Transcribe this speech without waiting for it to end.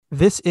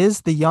This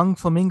is the Young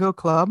Flamingo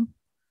Club.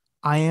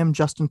 I am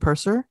Justin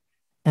Purser,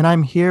 and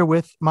I'm here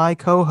with my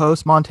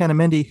co-host Montana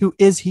Mindy, who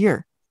is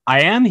here.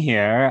 I am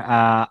here.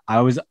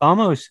 I was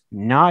almost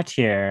not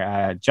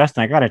here.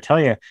 Justin, I got to tell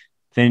you,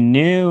 the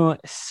new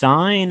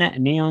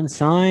neon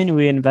sign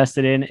we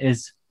invested in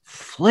is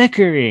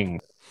flickering.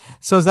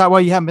 So is that why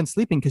you haven't been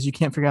sleeping? Because you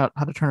can't figure out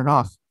how to turn it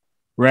off?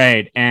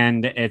 Right.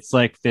 And it's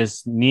like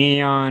this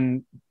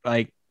neon,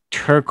 like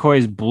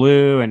turquoise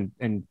blue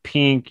and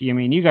pink. I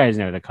mean, you guys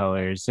know the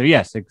colors. So,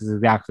 yes, it's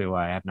exactly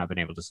why I have not been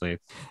able to sleep.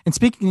 And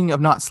speaking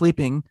of not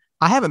sleeping,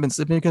 I haven't been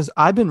sleeping because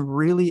I've been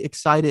really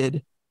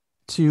excited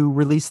to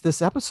release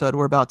this episode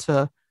we're about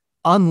to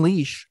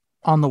unleash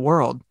on the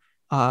world.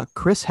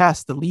 Chris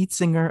Hess, the lead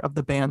singer of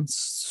the band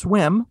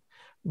Swim,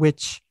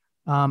 which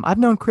I've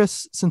known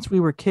Chris since we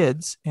were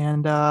kids,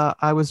 and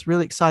I was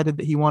really excited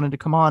that he wanted to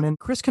come on. And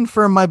Chris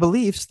confirmed my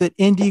beliefs that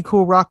indie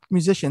cool rock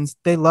musicians,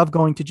 they love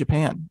going to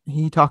Japan.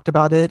 He talked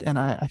about it, and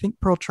I think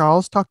Pearl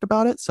Charles talked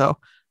about it. So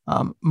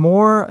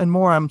more and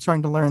more, I'm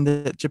starting to learn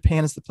that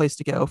Japan is the place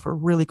to go for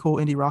really cool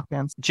indie rock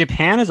bands.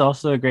 Japan is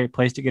also a great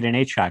place to get an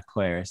 8-track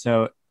player.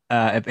 So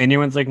if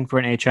anyone's looking for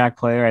an 8-track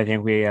player, I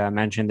think we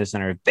mentioned this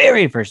in our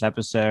very first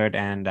episode,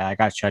 and I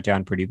got shut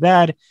down pretty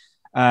bad.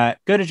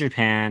 Go to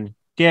Japan,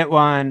 get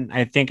one.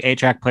 I think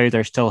 8-track players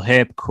are still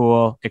hip,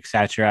 cool,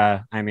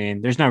 etc. I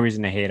mean, there's no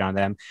reason to hate on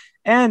them.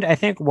 And I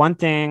think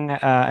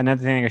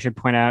another thing I should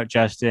point out,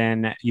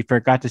 Justin, you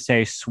forgot to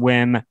say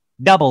Swim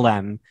Double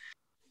M.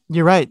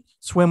 You're right.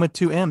 Swim with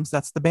two M's.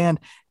 That's the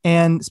band.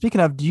 And speaking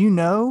of, do you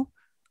know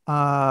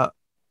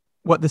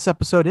what this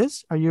episode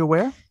is? Are you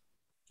aware?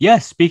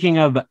 Yes, speaking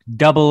of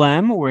double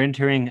M, we're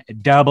entering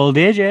double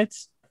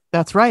digits.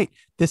 That's right.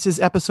 This is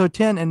episode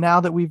 10. And now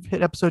that we've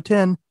hit episode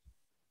 10,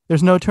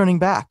 there's no turning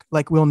back.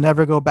 Like we'll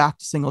never go back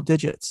to single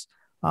digits.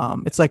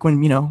 It's like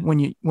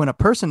when a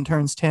person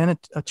turns 10,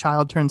 a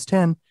child turns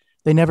 10,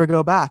 they never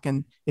go back.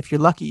 And if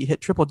you're lucky, you hit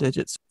triple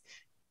digits.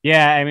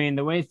 Yeah, I mean,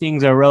 the way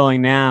things are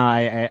rolling now,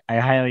 I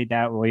highly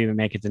doubt we'll even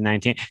make it to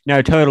 19.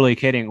 No, totally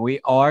kidding. We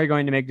are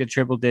going to make the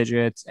triple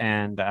digits,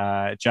 and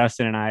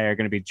Justin and I are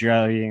going to be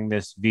driving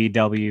this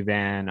VW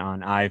van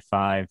on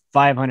I-5,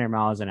 500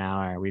 miles an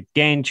hour. We've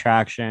gained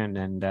traction,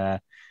 and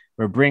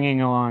we're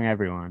bringing along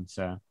everyone.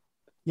 So,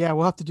 yeah,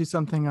 we'll have to do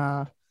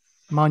something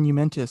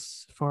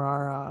monumentous for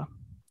our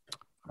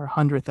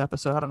 100th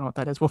episode. I don't know what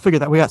that is. We'll figure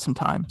that. We got some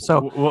time.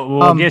 So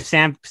we'll give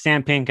Sam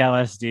Pink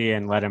LSD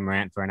and let him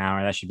rant for an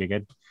hour. That should be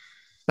good.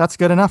 That's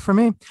good enough for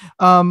me.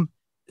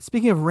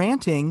 Speaking of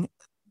ranting,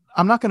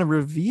 I'm not going to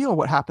reveal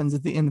what happens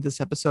at the end of this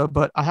episode,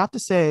 but I have to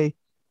say,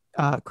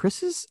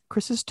 Chris's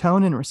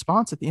tone and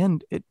response at the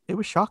end, it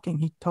was shocking.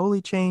 He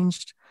totally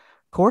changed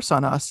course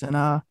on us and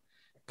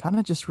kind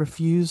of just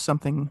refused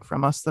something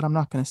from us that I'm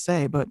not going to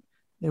say, but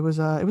it was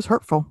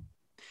hurtful.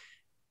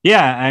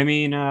 Yeah, I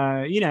mean,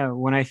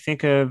 when I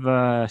think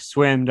of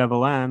Swim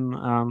Double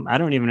M, I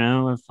don't even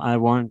know if I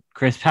want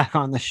Chris back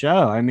on the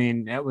show. I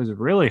mean, that was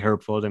really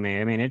hurtful to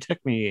me. I mean, it took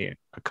me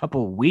a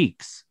couple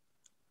weeks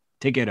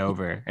to get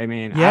over. I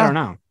mean, Yeah. I don't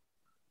know.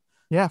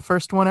 Yeah,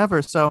 first one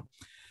ever. So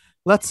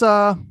let's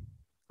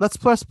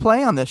press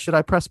play on this. Should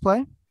I press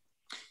play?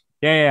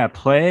 Yeah.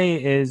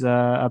 Play is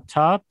up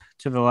top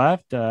to the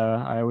left.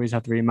 I always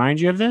have to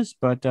remind you of this,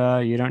 but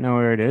you don't know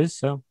where it is,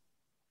 so.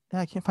 Yeah,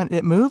 I can't find it.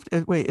 It moved.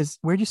 Wait,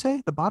 where'd you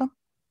say the bottom?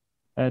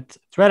 It's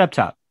right up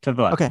top to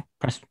the left. Okay.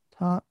 Press.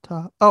 Oh,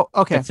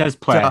 okay. It says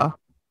play.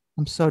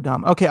 I'm so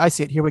dumb. Okay, I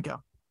see it. Here we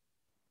go.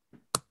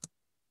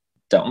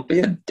 Don't be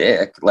a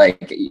dick.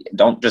 Like,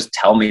 don't just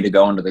tell me to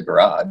go into the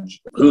garage.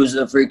 Who's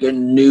the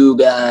freaking new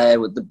guy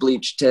with the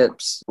bleach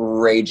tips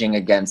raging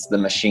against the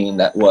machine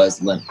that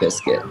was Limp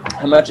Bizkit?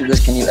 How much of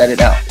this can you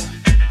edit out?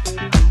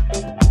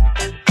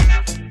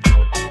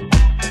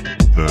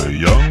 The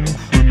Young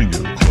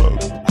Flamingo Club.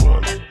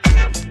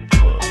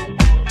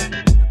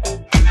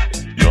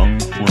 Young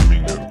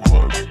Flamingo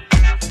Club.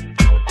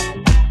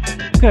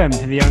 Welcome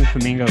to the Young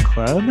Flamingo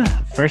Club.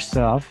 First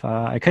off,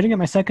 I couldn't get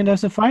my second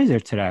dose of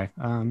Pfizer today.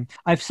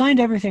 I've signed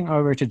everything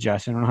over to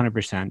Justin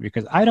 100%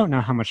 because I don't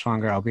know how much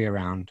longer I'll be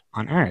around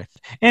on Earth.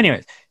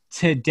 Anyways,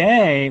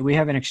 today we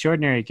have an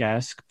extraordinary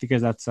guest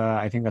because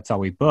I think that's all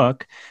we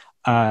book.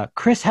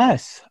 Chris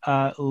Hess,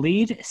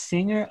 lead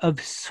singer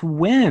of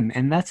Swim,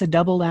 and that's a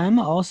double M,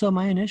 also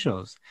my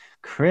initials.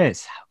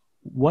 Chris,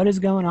 what is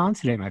going on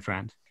today, my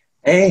friend?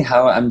 Hey,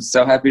 I'm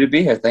so happy to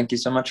be here. Thank you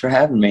so much for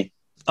having me.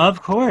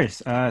 Of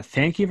course.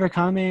 Thank you for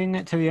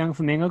coming to the Young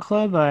Flamingo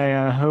Club.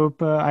 I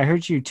hope I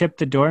heard you tip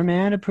the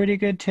doorman a pretty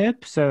good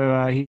tip,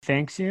 so he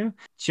thanks you.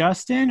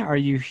 Justin, are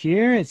you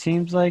here? It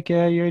seems like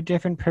you're a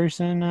different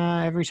person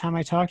every time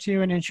I talk to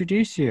you and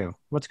introduce you.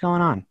 What's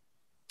going on?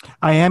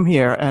 I am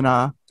here, and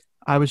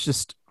I was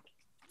just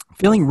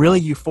feeling really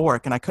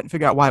euphoric, and I couldn't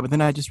figure out why. But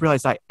then I just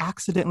realized I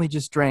accidentally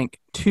just drank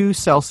 2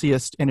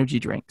 Celsius energy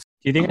drinks.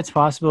 Do you think it's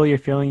possible you're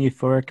feeling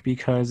euphoric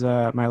because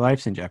my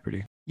life's in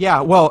jeopardy?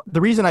 Yeah, well,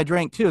 the reason I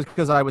drank too is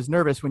because I was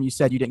nervous when you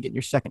said you didn't get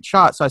your second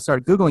shot. So I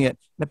started Googling it.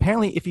 And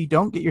apparently, if you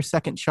don't get your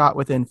second shot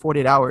within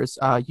 48 hours,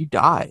 you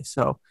die.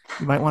 So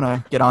you might want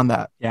to get on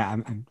that. Yeah,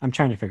 I'm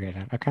trying to figure it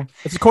out. Okay.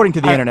 It's according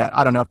to the All right. internet.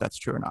 I don't know if that's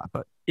true or not,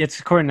 but It's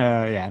according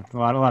to a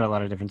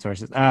lot of different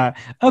sources.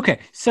 Okay,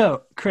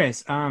 so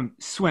Chris,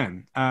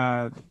 swim.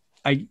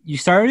 You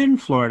started in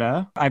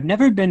Florida. I've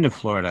never been to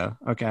Florida.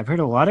 Okay, I've heard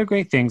a lot of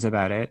great things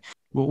about it.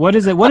 What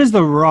is it? What is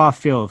the raw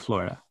feel of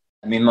Florida?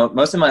 I mean,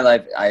 most of my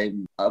life,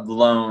 I'm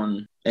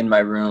alone in my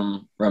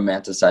room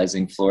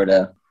romanticizing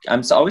Florida.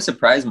 I'm always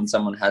surprised when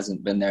someone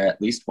hasn't been there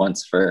at least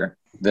once for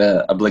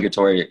the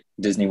obligatory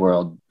Disney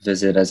World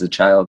visit as a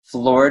child.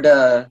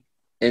 Florida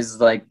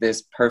is like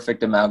this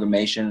perfect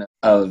amalgamation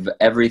of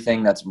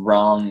everything that's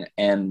wrong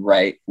and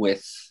right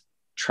with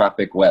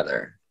tropic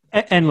weather.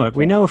 And look,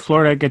 we know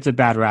Florida gets a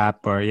bad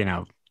rap, or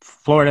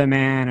Florida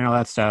man and all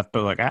that stuff.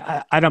 But look,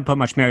 I don't put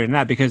much merit in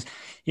that because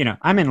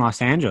I'm in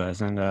Los Angeles,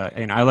 and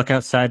I look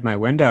outside my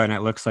window and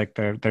it looks like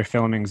they're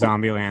filming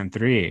Zombieland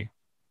 3.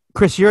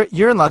 Chris,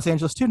 you're in Los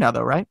Angeles too now,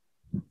 though, right?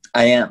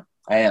 I am.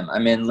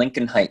 I'm in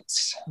Lincoln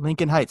Heights.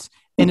 Lincoln Heights.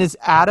 And is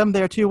Adam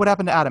there too? What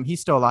happened to Adam?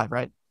 He's still alive,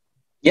 right?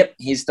 Yep,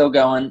 he's still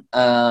going.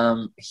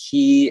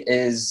 He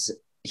is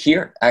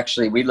here.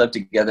 Actually, we live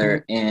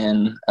together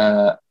in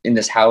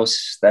this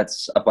house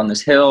that's up on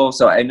this hill.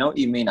 So I know what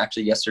you mean.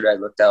 Actually, yesterday I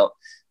looked out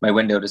my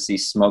window to see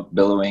smoke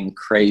billowing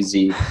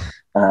crazy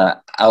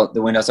out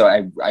the window. So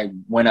I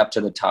went up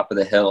to the top of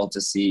the hill to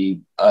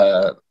see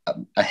a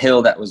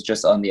hill that was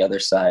just on the other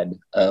side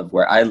of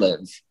where I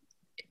live,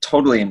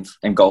 totally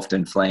engulfed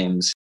in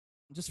flames.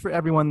 Just for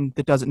everyone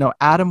that doesn't know,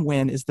 Adam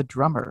Wynn is the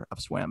drummer of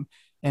Swim,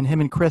 and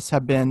him and Chris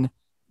have been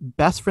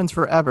best friends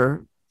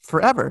forever.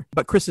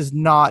 But Chris is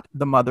not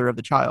the mother of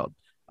the child.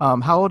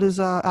 How old is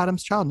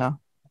Adam's child now?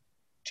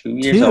 2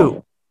 years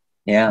old.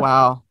 Yeah.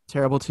 Wow.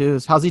 Terrible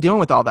twos. How's he doing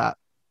with all that?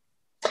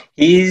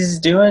 He's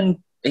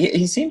doing,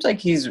 he seems like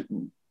he's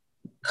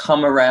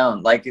come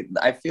around. Like,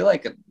 I feel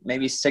like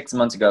maybe 6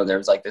 months ago, there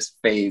was like this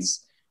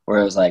phase where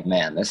it was like,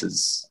 man,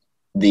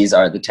 these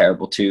are the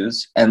terrible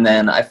twos. And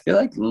then I feel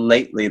like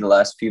lately, the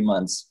last few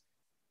months,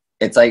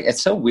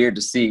 it's so weird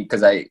to see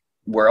because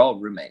we're all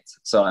roommates.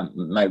 So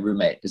my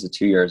roommate is a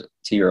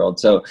 2-year-old.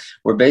 So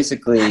we're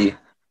basically,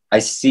 I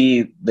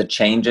see the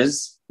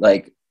changes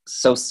like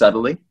so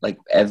subtly, like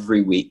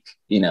every week,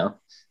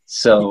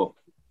 So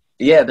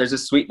yeah, there's a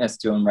sweetness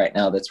to him right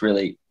now that's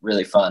really,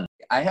 really fun.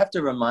 I have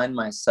to remind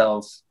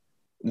myself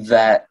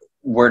that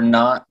we're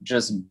not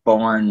just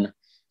born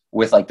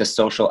with like the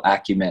social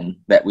acumen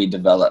that we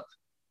develop.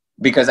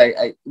 Because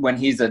when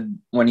he's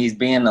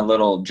being a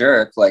little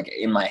jerk, like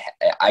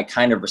I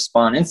kind of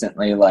respond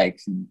instantly,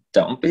 like,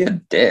 don't be a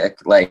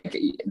dick. Like,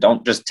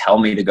 don't just tell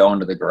me to go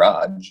into the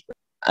garage.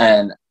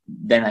 And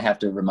then I have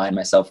to remind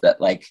myself that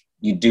like,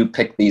 you do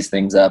pick these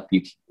things up.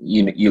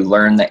 You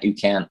learn that you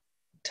can't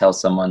tell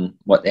someone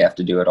what they have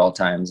to do at all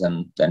times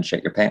and then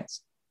shit your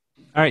pants.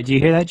 All right. Do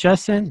you hear that,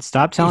 Justin?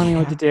 Stop telling me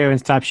what to do and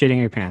stop shitting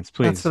your pants,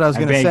 please. That's what I was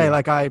going to say.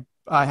 Like I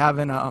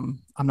haven't,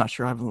 I'm not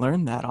sure I've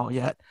learned that all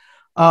yet.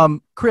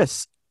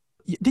 Chris,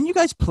 didn't you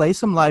guys play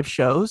some live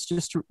shows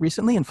just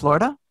recently in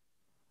Florida?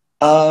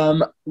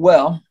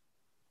 Well,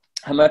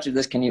 how much of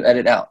this can you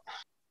edit out?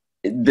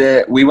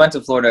 We went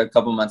to Florida a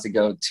couple months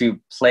ago to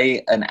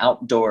play an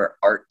outdoor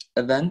art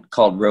event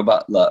called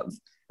Robot Love.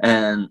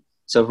 And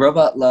so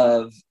Robot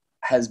Love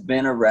has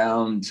been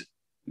around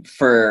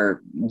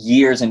for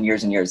years and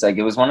years and years. Like,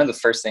 it was one of the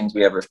first things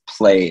we ever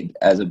played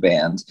as a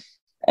band.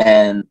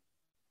 And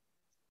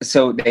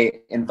so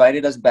they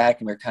invited us back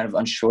and we were kind of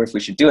unsure if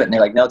we should do it. And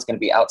they're like, no, it's going to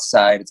be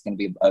outside. It's going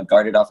to be a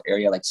guarded off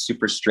area, like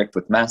super strict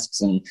with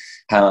masks and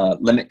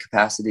limit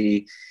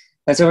capacity.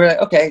 And so we're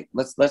like, okay,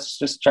 let's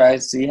just try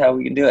to see how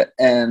we can do it.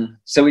 And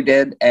so we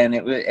did. And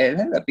it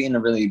ended up being a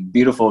really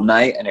beautiful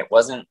night. And it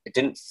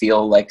didn't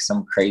feel like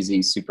some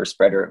crazy super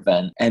spreader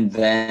event. And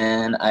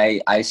then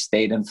I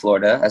stayed in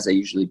Florida as I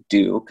usually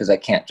do, because I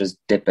can't just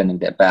dip in and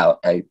dip out.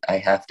 I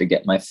have to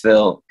get my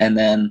fill. And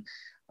then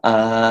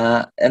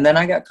I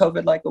got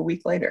COVID like a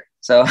week later.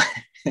 So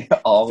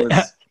all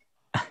was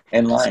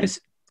in line.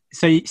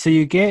 So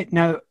you get,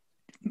 now,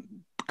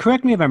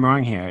 correct me if I'm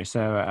wrong here.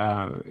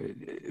 So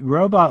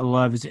Robot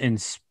Love's in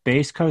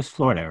Space Coast,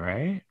 Florida,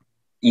 right?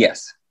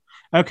 Yes.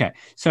 Okay.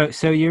 So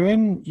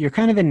you're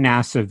kind of in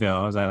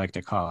NASAville, as I like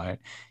to call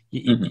it.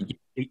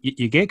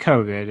 You get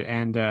COVID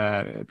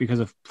and because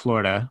of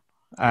Florida.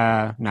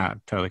 No,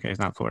 totally okay. It's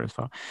not Florida's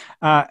fault.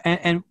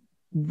 And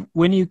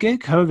when you get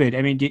COVID,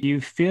 I mean, do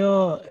you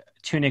feel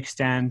to an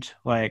extent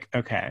like,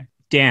 okay,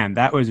 damn,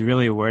 that was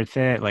really worth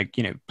it? Like,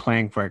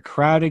 playing for a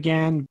crowd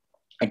again?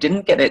 I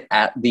didn't get it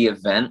at the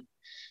event.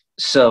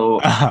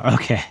 So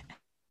okay.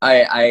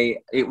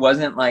 It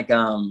wasn't like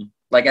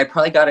I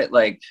probably got it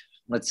like,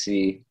 let's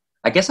see,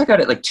 I guess I got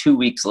it like 2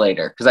 weeks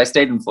later, because I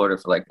stayed in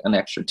Florida for like an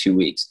extra 2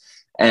 weeks.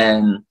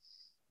 And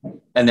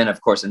then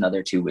of course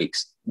another 2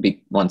 weeks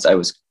once I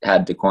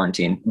had to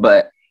quarantine.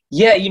 But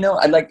yeah,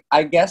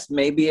 I guess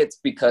maybe it's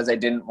because I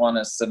didn't want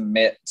to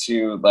submit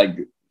to like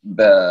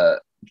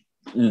the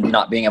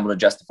not being able to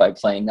justify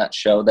playing that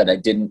show that I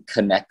didn't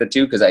connect the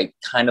two, because I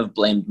kind of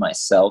blamed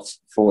myself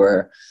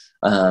for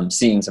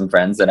seeing some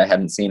friends that I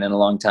hadn't seen in a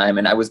long time.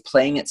 And I was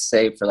playing it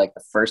safe for like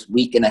the first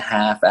week and a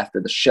half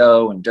after the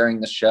show and during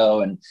the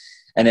show. And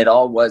it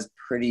all was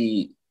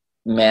pretty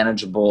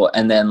manageable.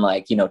 And then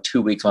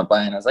 2 weeks went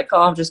by and I was like,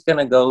 oh, I'm just going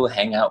to go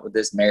hang out with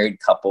this married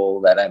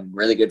couple that I'm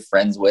really good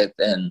friends with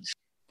and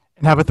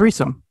have a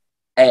threesome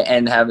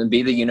and have them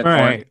be the unicorn,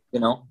 right.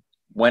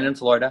 When in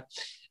Florida.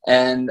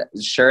 And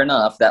sure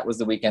enough, that was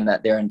the weekend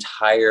that their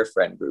entire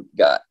friend group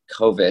got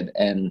COVID.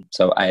 And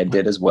so I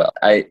did as well.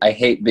 I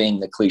hate being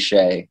the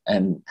cliche,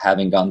 and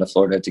having gone to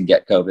Florida to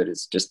get COVID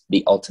is just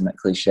the ultimate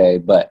cliche.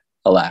 But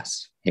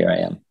alas, here I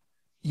am.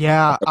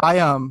 Yeah,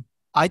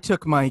 I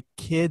took my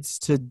kids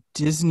to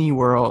Disney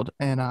World,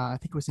 and I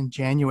think it was in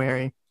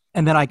January.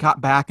 And then I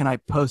got back and I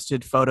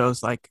posted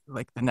photos like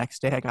the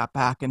next day I got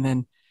back. And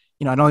then,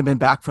 I'd only been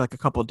back for like a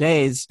couple of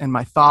days. And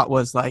my thought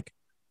was like,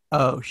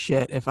 oh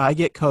shit, if I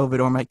get COVID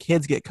or my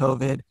kids get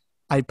COVID,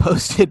 I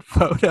posted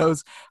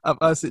photos of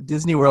us at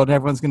Disney World and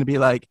everyone's going to be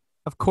like,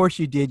 of course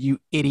you did, you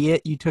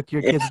idiot. You took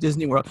your kids to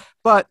Disney World.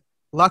 But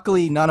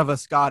luckily none of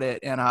us got it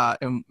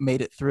and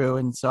made it through.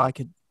 And so I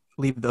could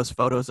leave those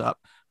photos up.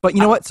 But you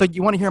know what? So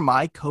you want to hear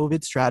my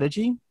COVID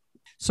strategy?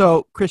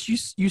 So Chris,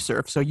 you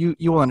surf, so you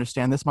will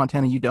understand this.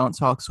 Montana, you don't.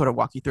 So I'll sort of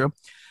walk you through.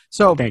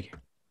 So Thank you.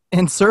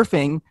 in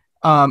surfing,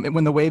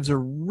 when the waves are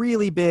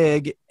really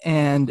big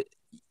and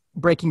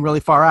breaking really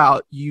far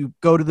out, you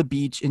go to the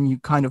beach and you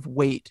kind of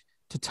wait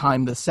to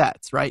time the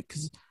sets, right?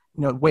 Because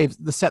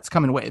the sets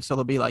come in waves, so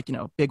they'll be like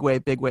big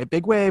wave, big wave,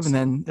 big wave, and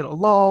then it'll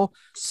lull.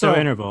 So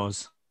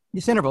intervals.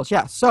 These intervals,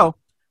 yeah. So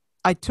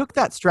I took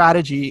that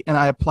strategy and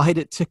I applied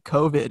it to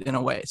COVID in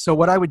a way. So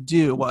what I would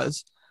do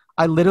was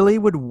I literally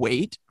would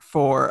wait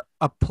for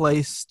a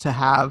place to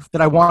have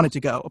that I wanted to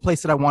go, a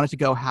place that I wanted to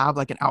go have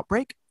like an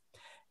outbreak,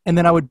 and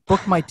then I would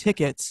book my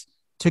tickets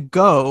to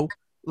go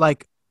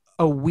like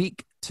a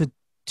week to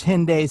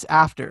 10 days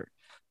after.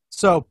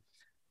 So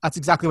that's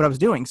exactly what I was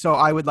doing. So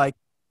I would like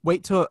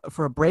wait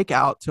for a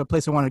breakout to a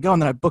place I wanted to go,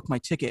 and then I booked my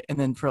ticket, and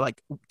then for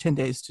like 10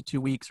 days to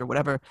 2 weeks or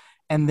whatever.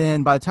 And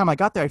then by the time I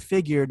got there, I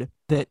figured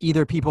that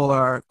either people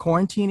are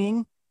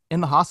quarantining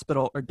in the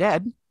hospital or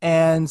dead.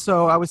 And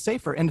so I was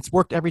safer, and it's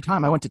worked every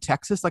time. I went to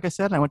Texas, like I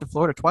said, and I went to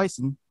Florida twice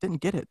and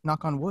didn't get it,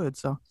 knock on wood.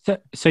 So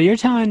you're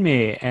telling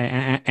me,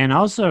 and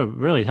also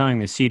really telling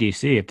the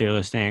CDC, if they're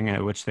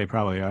listening, which they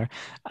probably are,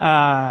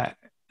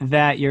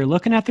 that you're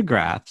looking at the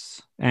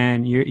graphs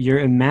and you're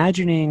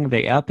imagining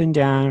the up and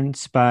down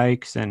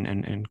spikes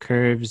and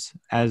curves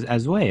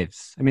as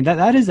waves. I mean,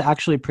 that is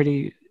actually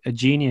pretty a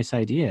genius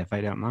idea, if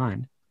I don't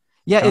mind.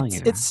 Yeah,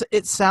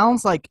 it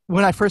sounds like,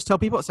 when I first tell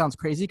people, it sounds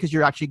crazy because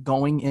you're actually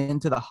going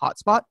into the hot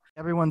spot.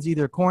 Everyone's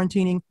either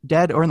quarantining,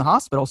 dead, or in the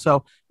hospital.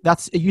 So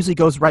it usually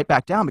goes right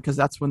back down because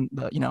that's when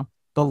the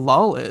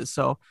lull is.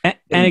 So and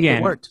again,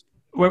 it worked.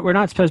 We're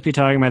not supposed to be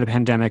talking about the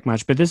pandemic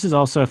much, but this is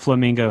also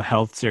Flamingo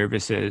Health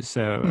Services.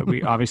 So we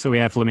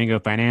have Flamingo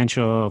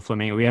Financial,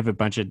 we have a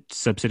bunch of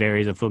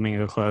subsidiaries of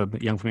Flamingo Club,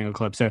 Young Flamingo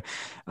Club. So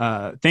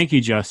thank you,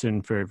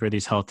 Justin, for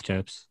these health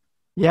tips.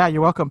 Yeah,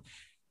 you're welcome.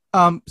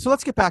 So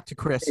let's get back to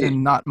Chris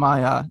and not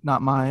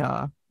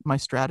my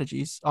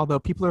strategies. Although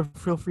people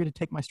feel free to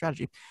take my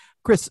strategy.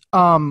 Chris,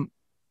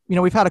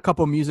 we've had a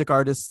couple of music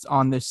artists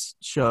on this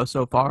show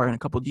so far and a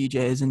couple of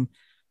DJs, and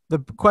the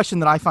question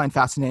that I find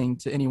fascinating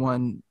to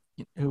anyone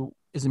who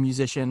is a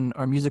musician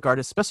or a music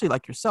artist, especially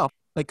like yourself,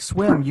 like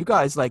Swim, you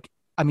guys,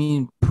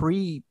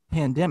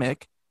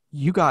 pre-pandemic,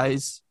 you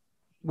guys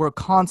were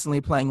constantly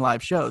playing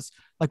live shows.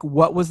 Like,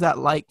 what was that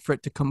like for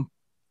it to come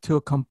to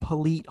a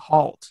complete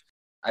halt?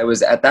 I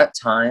was at that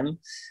time,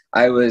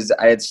 I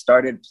had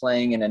started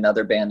playing in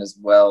another band as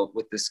well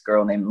with this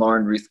girl named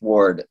Lauren Ruth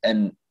Ward,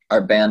 and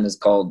our band is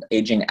called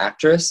Aging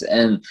Actress.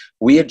 And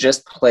we had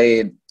just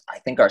played, I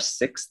think, our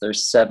 6th or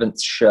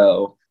 7th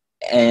show.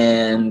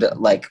 And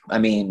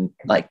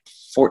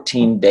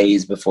 14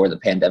 days before the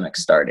pandemic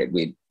started,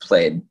 we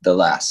played the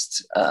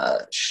last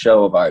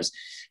show of ours.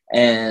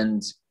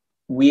 And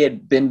we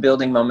had been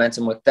building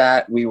momentum with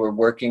that. We were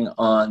working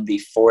on the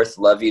 4th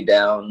Love You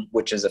Down,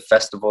 which is a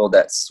festival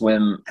that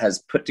Swim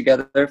has put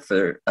together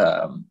for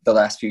the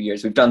last few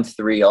years. We've done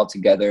 3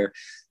 altogether.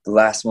 The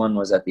last one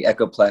was at the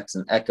Echoplex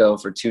in Echo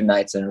for 2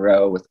 nights in a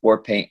row with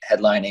Warpaint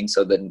headlining.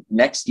 So the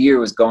next year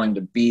was going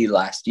to be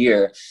last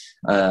year,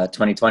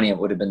 2020. It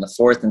would have been the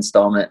 4th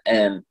installment.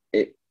 And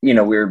we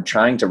were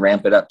trying to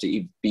ramp it up to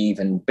be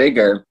even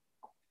bigger.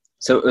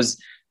 So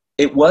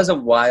it was a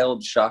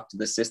wild shock to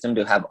the system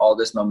to have all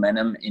this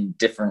momentum in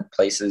different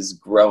places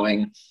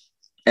growing.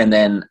 And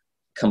then,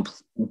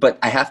 but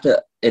I have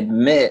to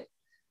admit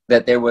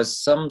that there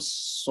was some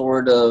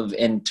sort of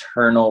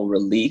internal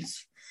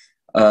relief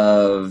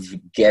of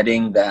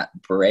getting that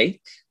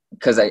break,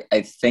 because I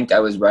think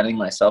I was running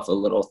myself a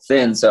little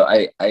thin. So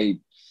I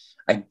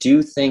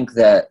do think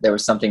that there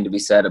was something to be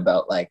said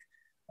about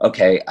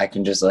okay, I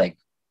can just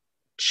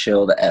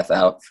chill the F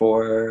out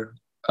for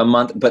a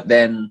month. But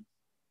then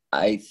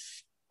I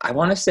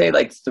want to say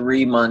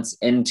 3 months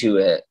into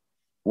it,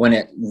 when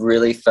it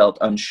really felt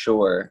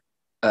unsure,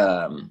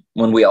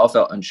 when we all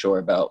felt unsure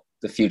about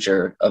the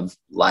future of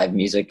live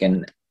music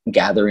and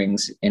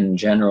gatherings in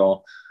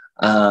general,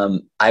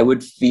 I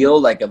would feel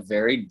like a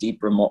very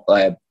deep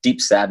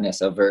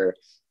sadness over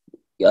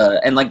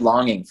and like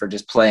longing for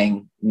just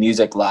playing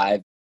music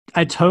live.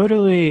 I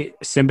totally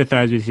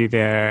sympathize with you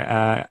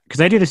there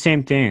because I do the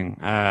same thing,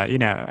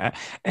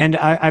 and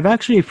I've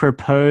actually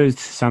proposed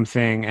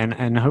something,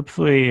 and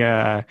hopefully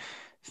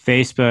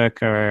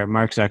Facebook or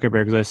Mark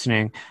Zuckerberg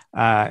listening,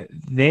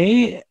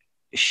 they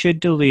should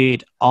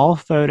delete all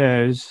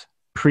photos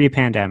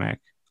pre-pandemic.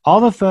 All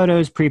the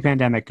photos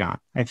pre-pandemic gone.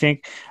 I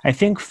think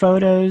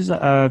photos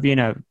of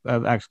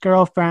of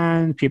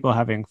ex-girlfriends, people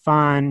having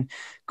fun,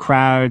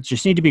 crowds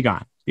just need to be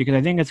gone because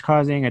I think it's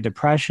causing a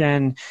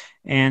depression,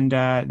 and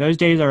those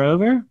days are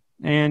over.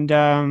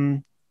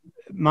 And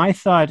my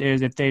thought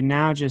is if they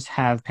now just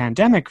have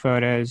pandemic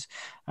photos,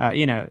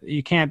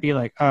 you can't be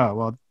like, oh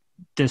well,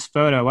 this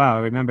photo, wow,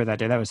 I remember that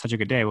day. That was such a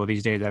good day. Will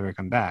these days ever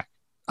come back?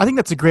 I think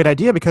that's a great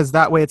idea because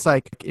that way it's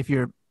like if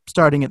you're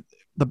starting at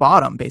the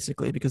bottom,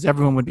 basically, because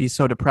everyone would be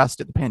so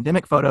depressed at the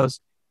pandemic photos,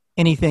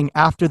 anything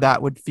after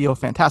that would feel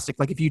fantastic.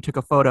 Like if you took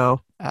a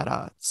photo at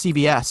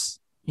CVS,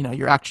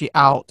 you're actually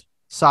outside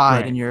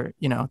Right. and you're,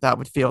 that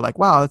would feel like,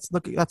 wow,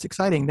 that's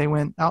exciting. They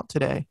went out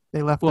today.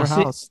 They left their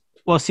house.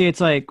 Well, see,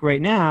 it's like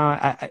right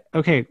now,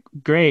 okay,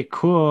 great,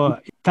 cool.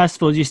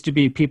 Festivals used to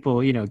be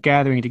people,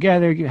 gathering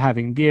together,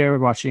 having beer,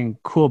 watching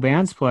cool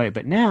bands play.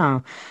 But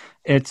now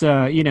it's,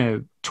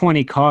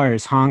 20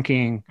 cars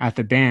honking at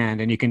the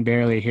band and you can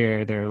barely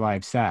hear their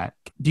live set.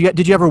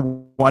 Did you ever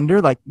wonder,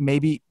 like,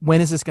 maybe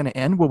when is this going to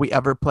end? Will we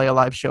ever play a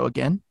live show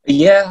again?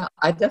 Yeah,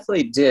 I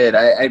definitely did.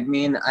 I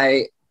mean,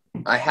 I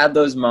had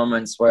those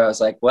moments where I was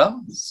like,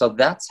 well, so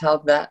that's how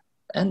that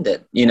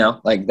ended,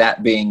 like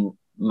that being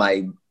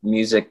my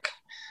music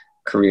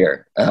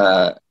career,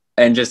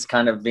 and just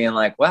kind of being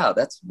like, wow,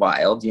 that's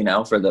wild,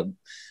 for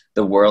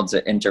the world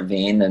to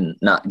intervene and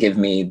not give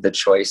me the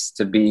choice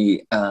to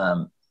be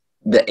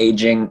the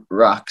aging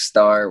rock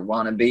star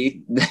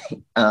wannabe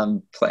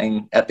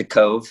playing at the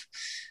Cove.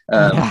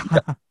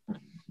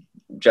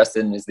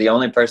 Justin is the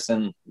only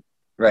person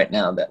right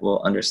now that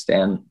will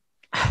understand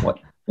what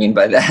I mean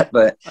by that,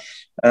 but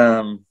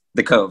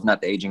the Cove,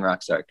 not the aging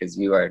rock star, because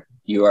you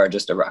are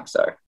just a rock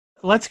star.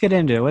 Let's get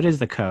into it. What is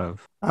the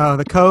Cove? Oh,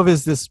 the Cove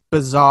is this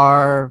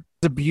bizarre,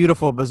 it's a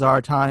beautiful,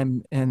 bizarre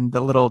time in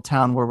the little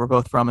town where we're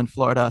both from in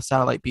Florida,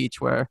 Satellite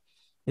Beach, where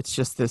it's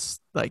just this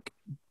like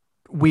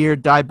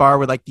weird dive bar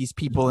where like these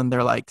people in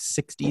their like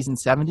 60s and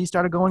 70s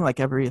started going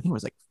like I think it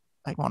was like,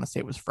 I want to say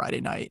it was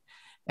Friday night,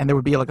 and there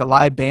would be like a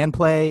live band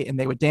play and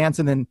they would dance,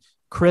 and then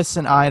Chris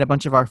and I and a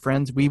bunch of our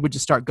friends, we would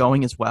just start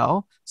going as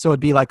well. So it'd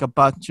be like a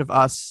bunch of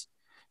us,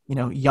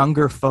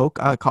 younger folk,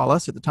 I call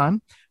us at the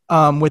time,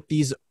 with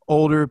these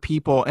older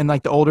people, and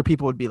like the older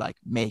people would be like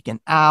making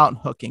out and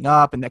hooking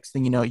up, and next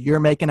thing you know, you're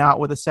making out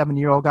with a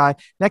 70-year-old guy.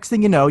 Next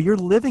thing you know, you're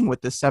living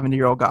with this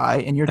 70-year-old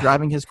guy and you're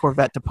driving his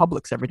Corvette to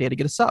Publix every day to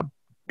get a sub.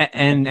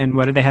 And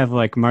what did they have,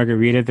 like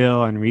Margaritaville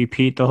on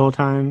repeat the whole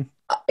time?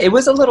 It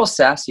was a little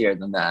sassier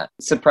than that.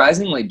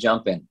 Surprisingly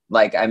jumping.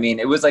 Like, I mean,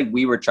 it was like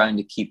we were trying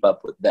to keep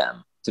up with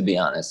them, to be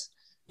honest.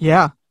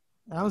 Yeah,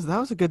 that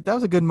was a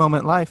good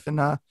moment in life,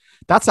 and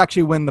that's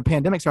actually when the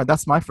pandemic started.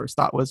 That's my first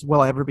thought was, will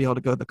I ever be able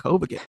to go to the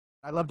Cove again?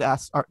 I love to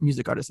ask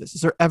music artists this: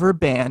 is there ever a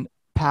band,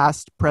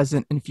 past,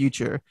 present, and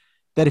future,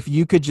 that if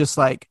you could just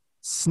like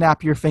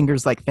snap your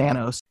fingers like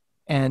Thanos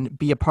and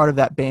be a part of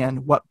that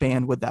band, what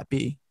band would that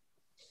be?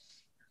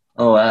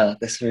 Oh wow,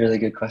 that's a really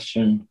good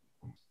question.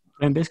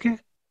 Limp Bizkit?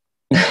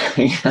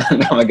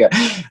 Oh my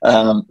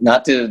god!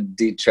 Not to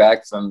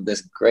detract from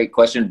this great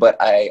question, but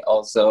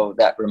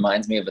that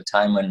reminds me of a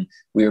time when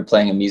we were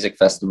playing a music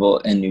festival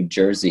in New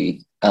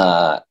Jersey,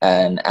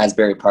 and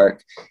Asbury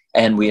Park,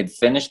 and we had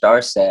finished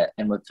our set,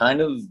 and we're kind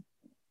of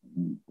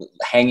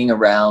hanging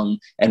around,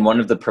 and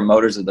one of the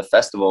promoters of the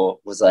festival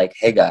was like,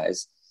 "Hey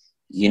guys,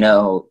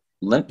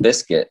 Limp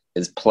Bizkit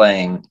is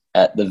playing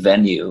at the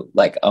venue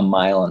like a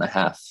mile and a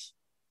half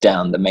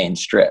down the main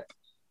strip.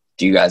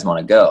 Do you guys want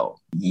to go?"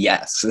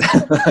 Yes.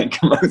 Like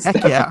most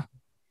Heck yeah.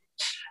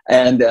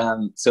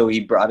 And so he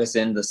brought us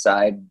in the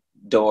side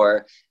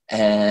door,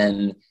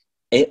 and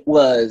it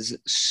was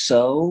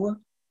so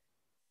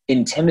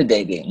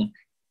intimidating.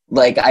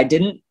 Like, I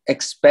didn't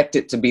expect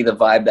it to be the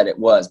vibe that it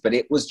was, but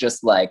it was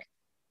just like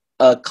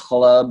a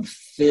club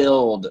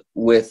filled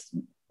with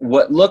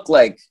what looked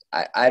like,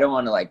 I don't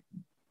want to like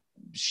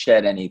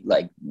shed any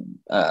like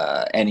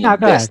any No,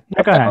 go ahead.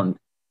 on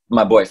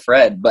my boy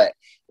Fred, but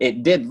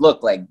it did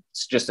look like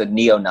just a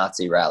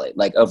neo-Nazi rally,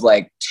 like of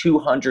like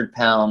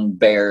 200-pound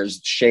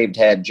bears, shaved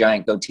head,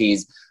 giant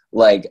goatees,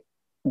 like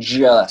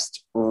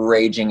just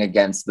raging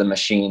against the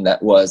machine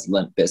that was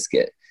Limp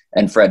Bizkit,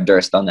 and Fred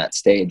Durst on that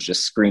stage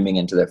just screaming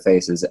into their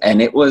faces.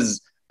 And it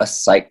was a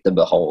sight to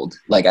behold.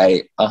 Like,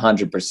 I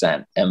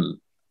 100%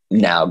 am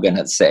now going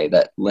to say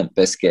that Limp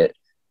Bizkit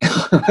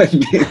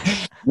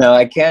no,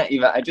 I can't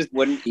even. I just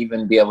wouldn't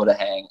even be able to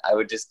hang. I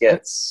would just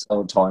get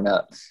so torn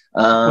up.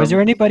 Was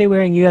there anybody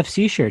wearing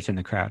UFC shirts in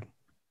the crowd?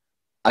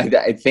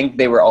 I think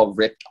they were all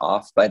ripped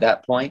off by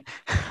that point.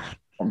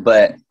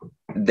 but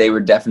they were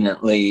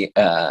definitely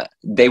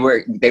they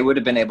would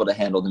have been able to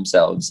handle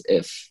themselves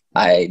if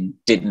I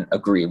didn't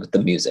agree with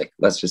the music.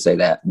 Let's just say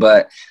that.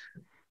 But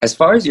as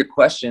far as your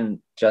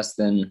question,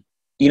 Justin,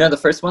 the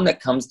first one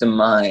that comes to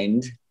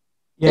mind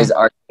is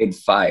Arcade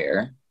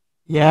Fire.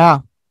 Yeah.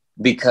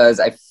 Because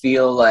I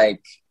feel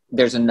like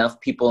there's enough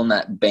people in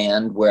that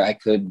band where I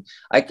could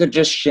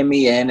just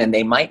shimmy in and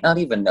they might not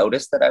even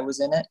notice that I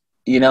was in it.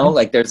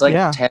 Like there's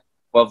like 10,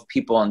 12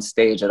 people on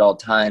stage at all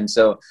times.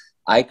 So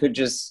I could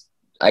just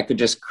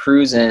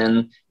cruise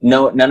in.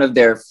 No, none of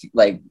their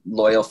like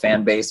loyal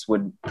fan base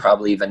would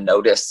probably even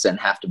notice and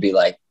have to be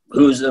like,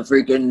 who's the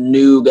freaking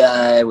new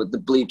guy with the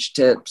bleach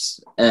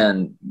tips,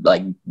 and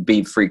like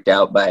be freaked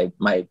out by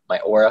my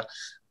aura.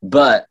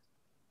 But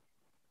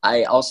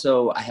I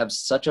have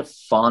such a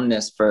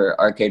fondness for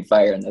Arcade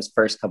Fire in those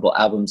first couple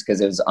albums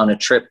because it was on a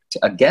trip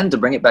to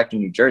bring it back to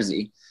New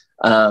Jersey.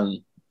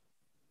 On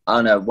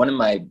one of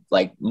my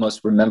like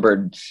most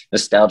remembered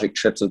nostalgic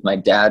trips with my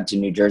dad to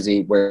New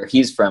Jersey, where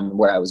he's from,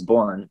 where I was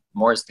born,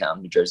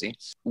 Morristown, New Jersey.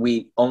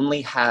 We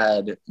only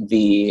had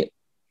the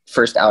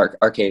first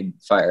Arcade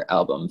Fire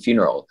album,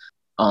 Funeral,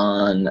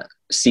 on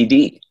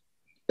CD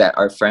that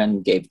our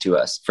friend gave to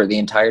us for the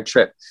entire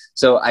trip.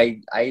 So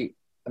I'm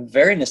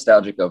very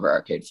nostalgic over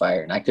Arcade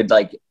Fire, and I could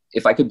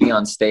if I could be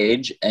on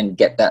stage and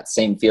get that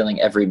same feeling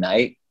every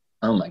night,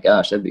 oh my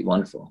gosh, that'd be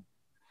wonderful.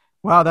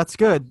 Wow, that's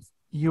good.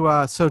 You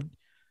so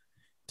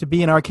to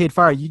be in Arcade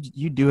Fire,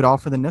 you do it all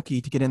for the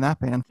nookie to get in that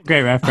band.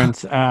 Great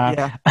reference.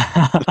 Yeah.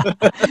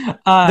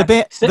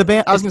 The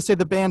band. I was going to say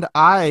the band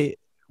I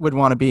would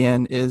want to be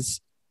in is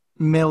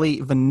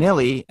Milli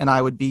Vanilli, and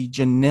I would be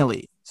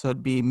Janilli. So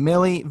it'd be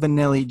Milli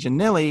Vanilli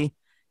Janilli,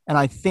 and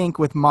I think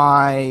with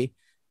my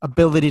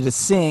ability to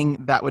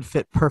sing, that would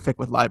fit perfect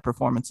with live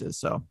performances.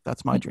 So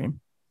that's my dream.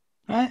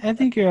 I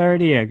think you're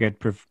already a good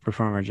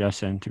performer,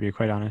 Justin, to be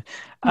quite honest.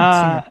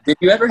 Did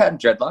you ever have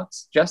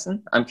dreadlocks,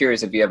 Justin? I'm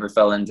curious if you ever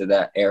fell into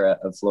that era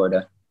of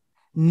Florida.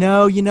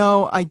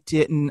 No, I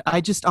didn't. I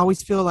just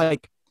always feel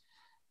like,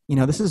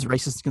 this is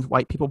racist against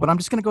white people, but I'm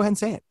just going to go ahead and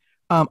say it.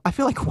 I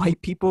feel like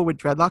white people with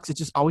dreadlocks, it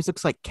just always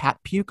looks like cat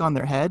puke on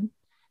their head,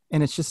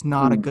 and it's just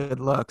not a good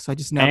look. So I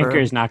just never.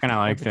 Anchor's not going to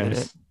like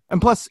this. And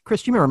plus,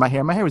 Chris, you remember my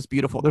hair? My hair was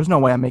beautiful. There's no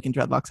way I'm making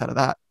dreadlocks out of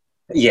that.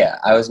 Yeah,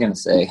 I was going to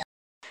say.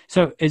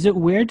 So is it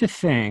weird to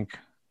think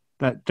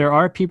that there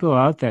are people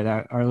out there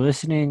that are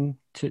listening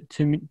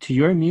to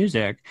your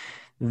music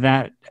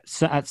that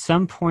at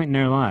some point in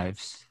their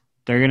lives,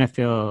 they're going to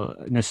feel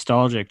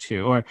nostalgic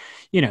to, or,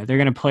 they're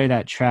going to play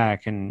that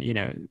track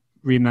and,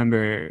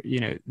 remember,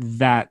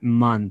 that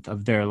month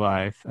of their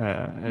life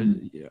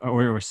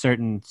or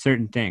certain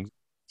things?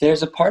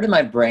 There's a part of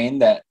my brain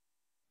that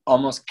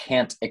almost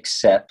can't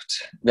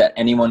accept that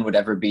anyone would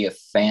ever be a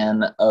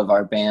fan of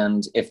our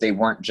band if they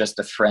weren't just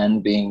a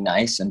friend being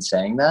nice and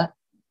saying that.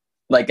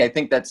 Like, I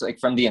think that's like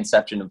from the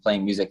inception of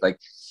playing music, like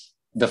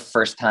the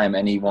first time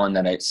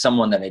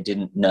someone that I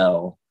didn't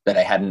know, that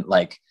I hadn't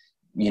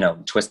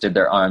twisted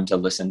their arm to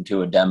listen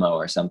to a demo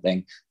or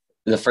something.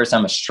 The first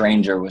time a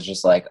stranger was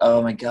just like,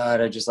 oh my God,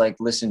 I just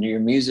listen to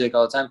your music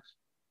all the time.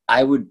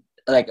 I would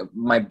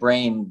my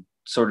brain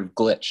sort of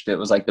glitched. It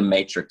was like the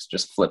Matrix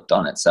just flipped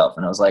on itself.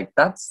 And I was like,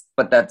 that's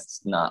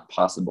not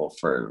possible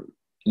for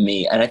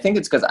me. And I think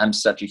it's because I'm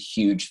such a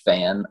huge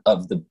fan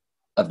of the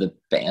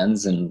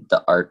bands and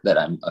the art that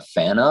I'm a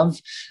fan of,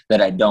 that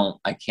I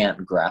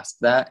can't grasp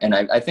that. And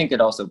I think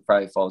it also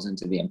probably falls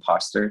into the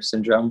imposter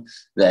syndrome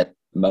that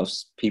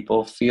most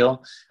people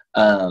feel.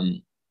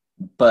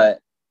 But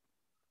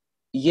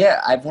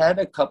yeah, I've had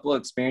a couple of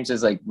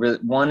experiences,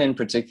 one in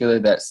particular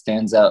that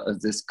stands out,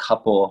 of this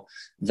couple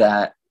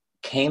that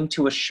came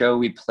to a show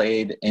we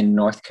played in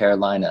North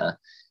Carolina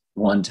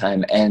one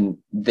time, and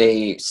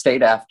they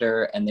stayed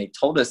after, and they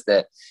told us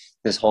that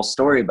this whole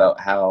story about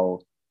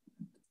how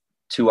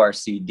to our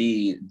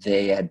CD,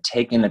 they had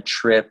taken a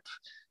trip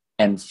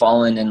and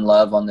fallen in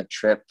love on the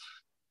trip,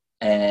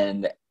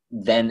 and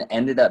then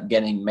ended up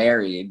getting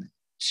married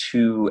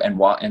to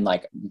and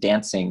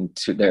dancing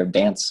to their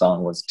dance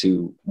song was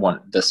to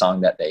the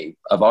song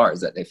of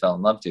ours that they fell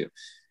in love to.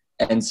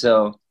 And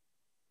so,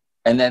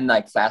 and then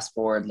fast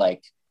forward,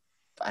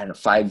 I don't know,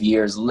 5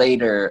 years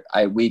later,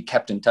 we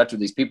kept in touch with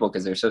these people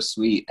because they're so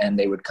sweet, and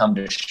they would come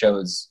to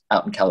shows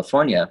out in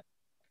California.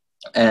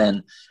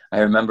 And I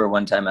remember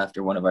one time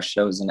after one of our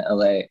shows in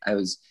LA, I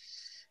was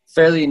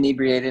fairly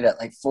inebriated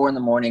at 4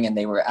 a.m, and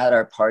they were at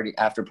our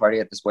after party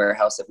at this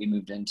warehouse that we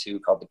moved into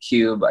called The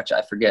Cube, which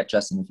I forget,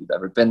 Justin, if you've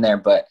ever been there,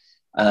 but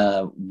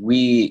I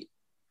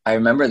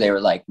remember they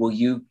were like, will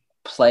you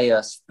play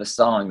us the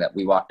song that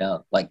we walked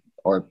down,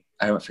 or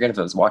I don't forget if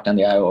it was Walk Down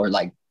the Aisle or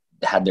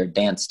had their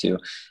dance to.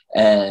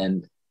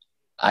 And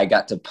I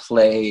got to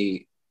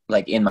play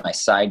in my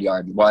side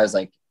yard while I was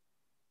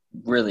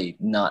really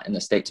not in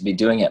the state to be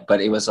doing it,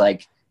 but it was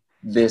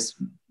this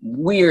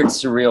weird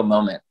surreal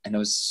moment, and it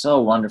was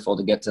so wonderful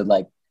to get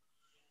to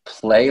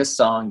play a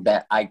song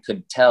that I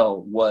could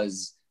tell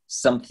was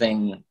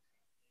something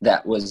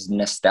that was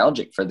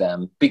nostalgic for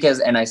them. Because,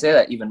 and I say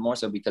that even more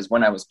so because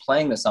when I was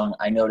playing the song,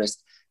 I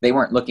noticed they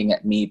weren't looking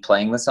at me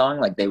playing the song,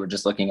 like they were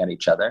just looking at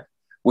each other,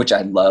 which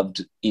I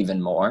loved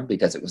even more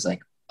because it was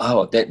like,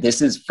 oh,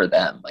 this is for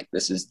them. Like,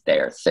 this is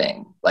their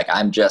thing. Like,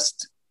 I'm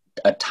just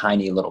a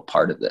tiny little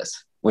part of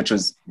this, which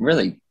was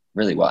really,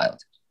 really wild.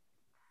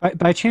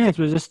 By chance,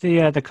 was this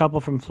the couple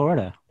from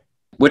Florida?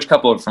 Which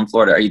couple from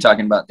Florida? Are you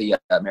talking about the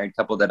married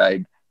couple that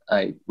I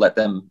let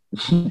them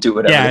do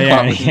whatever they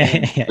want with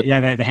me?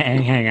 Yeah, they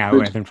hang out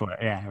with in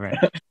Florida. Yeah, right.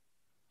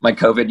 My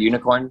COVID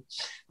unicorn?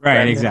 Right,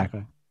 friend?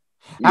 exactly.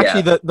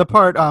 Actually, Yeah. the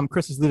part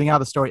Chris is leaving out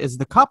of the story is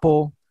the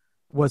couple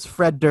was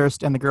Fred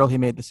Durst and the girl he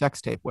made the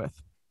sex tape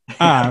with.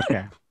 Ah,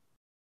 okay.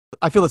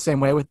 I feel the same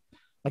way with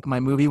like my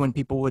movie when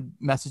people would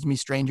message me,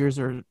 strangers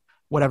or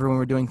whatever, when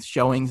we're doing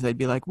showings, they'd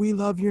be like, "We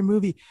love your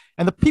movie,"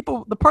 and the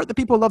part that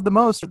people love the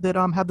most that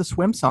had the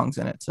swim songs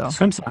in it. So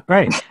Swim song,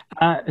 right?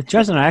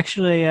 Justin,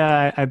 actually,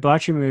 I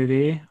bought your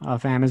movie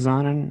off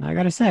Amazon, and I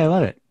gotta say, I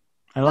love it.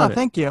 I love it.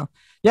 Thank you.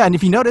 Yeah, and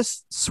if you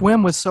notice,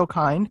 Swim was so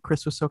kind.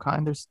 Chris was so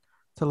kind. There's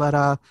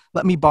to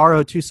let me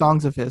borrow 2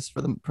 songs of his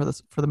for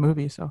the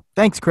movie. So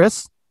thanks,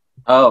 Chris.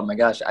 Oh my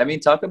gosh. I mean,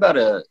 talk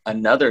about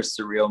another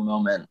surreal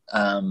moment.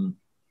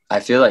 I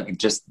feel like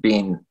just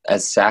being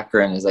as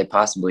saccharine as I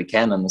possibly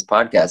can on this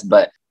podcast.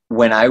 But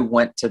when I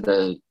went to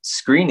the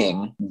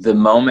screening, the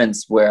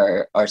moments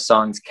where our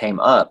songs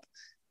came up,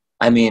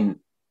 I mean,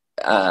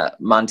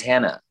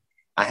 Montana,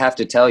 I have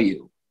to tell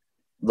you,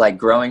 like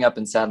growing up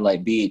in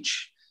Satellite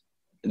Beach,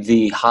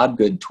 the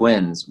Hodgood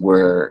twins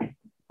were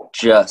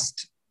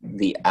just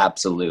the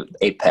absolute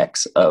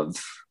apex of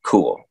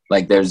cool.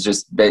 Like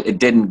it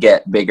didn't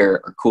get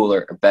bigger or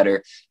cooler or better.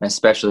 And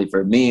especially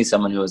for me,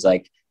 someone who was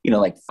like,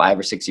 like 5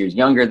 or 6 years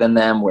younger than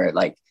them, where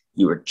like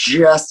you were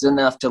just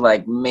enough to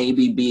like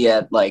maybe be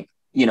at like,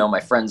 my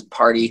friend's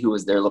party who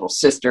was their little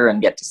sister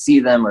and get to see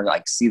them or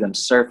like see them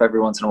surf every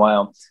once in a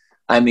while.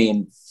 I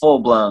mean, full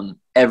blown,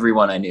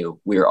 everyone I knew,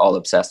 we were all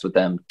obsessed with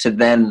them. To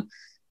then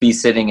be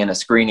sitting in a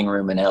screening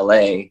room in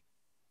LA,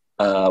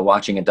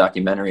 watching a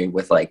documentary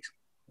with like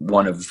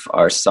one of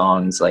our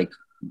songs, like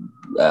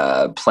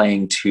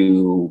playing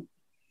to,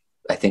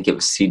 I think it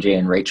was CJ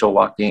and Rachel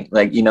walking,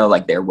 like,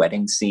 like their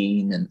wedding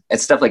scene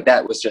and stuff like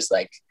that was just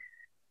like,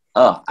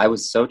 oh, I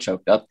was so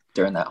choked up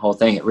during that whole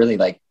thing. It really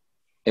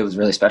it was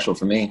really special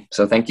for me.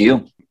 So thank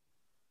you.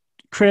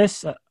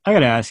 Chris, I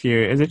gotta ask you,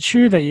 is it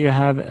true that you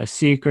have a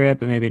secret,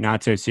 but maybe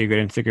not so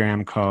secret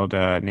Instagram called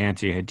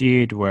Nancy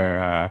Hadid,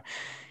 where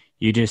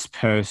you just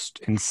post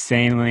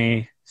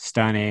insanely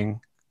stunning,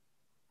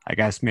 I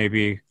guess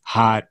maybe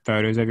hot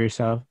photos of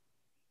yourself?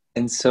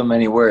 In so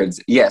many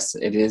words. Yes,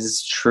 it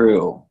is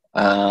true.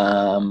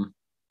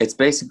 It's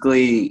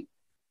basically,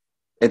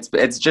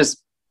 it's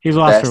just, He's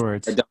lost best. for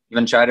words. I don't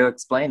even try to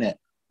explain it.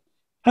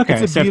 Okay,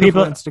 it's a so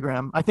beautiful people,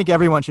 Instagram. I think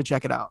everyone should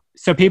check it out.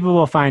 so people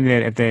will find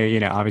it if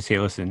they, obviously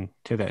listen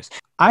to this.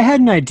 I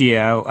had an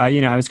idea.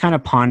 I was kind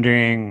of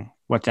pondering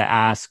what to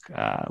ask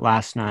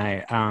last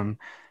night.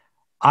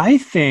 I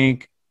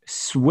think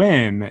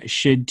Swim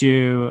should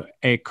do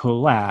a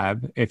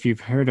collab, if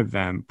you've heard of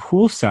them,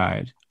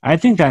 Poolside. I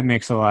think that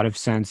makes a lot of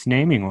sense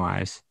naming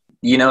wise.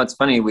 It's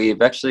funny.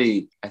 We've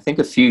actually, I think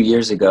a few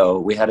years ago,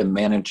 we had a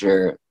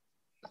manager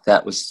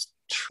that was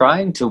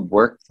trying to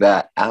work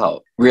that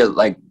out, real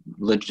like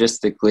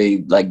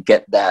logistically, like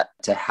get that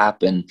to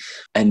happen.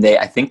 And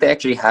I think they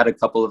actually had a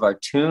couple of our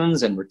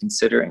tunes and were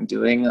considering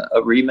doing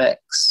a remix.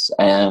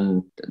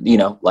 And,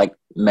 like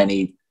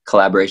many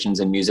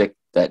collaborations in music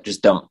that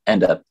just don't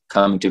end up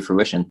coming to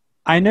fruition.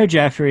 I know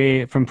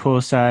Jeffrey from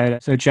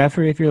Poolside. So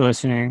Jeffrey, if you're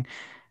listening,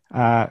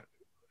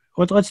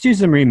 let's do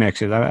some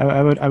remixes.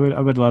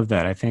 I would love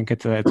that. I think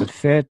it's a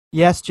fit.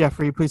 Yes,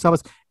 Jeffrey, please help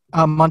us.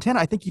 Montana,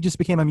 I think you just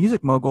became a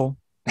music mogul.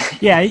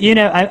 Yeah,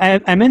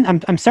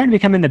 I'm starting to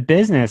become in the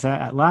business.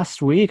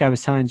 Last week I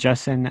was telling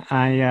Justin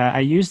I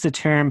used the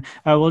term,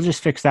 we'll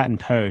just fix that in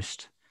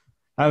post.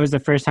 That was the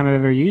first time I've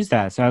ever used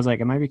that. So I was like,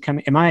 am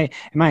I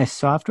a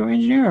software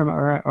engineer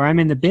or I'm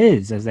in the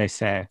biz, as they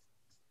say?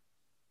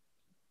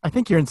 I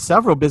think you're in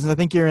several businesses. I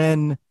think you're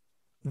in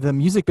the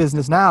music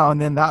business now,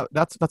 and then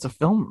that's a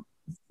film.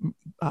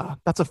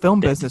 That's a film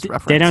business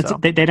reference.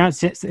 They don't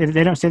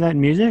say that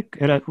in music.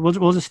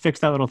 We'll just fix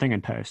that little thing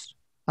in post.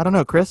 I don't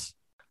know, Chris.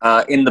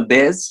 In the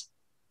biz,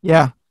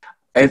 yeah,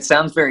 it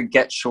sounds very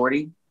Get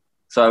Shorty.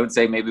 So I would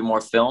say maybe more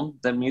film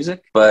than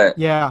music, but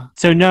yeah.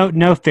 So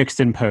no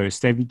fixed in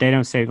post. They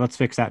don't say let's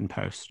fix that in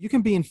post. You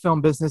can be in film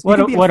business. What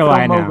do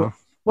I know?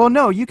 Well,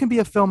 no, you can be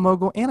a film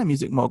mogul and a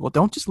music mogul.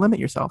 Don't just limit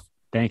yourself.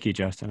 Thank you,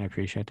 Justin. I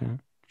appreciate that.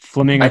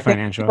 Flamingo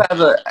Financial.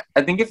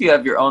 I think if you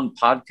have your own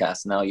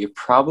podcast now, you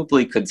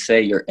probably could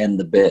say you're in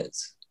the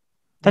biz.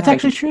 That's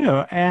actually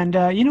true. And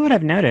you know what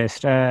I've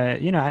noticed?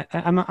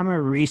 I'm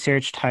a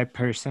research type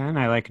person.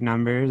 I like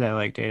numbers. I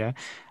like data.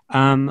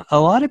 A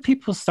lot of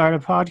people start a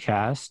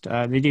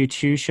podcast. They do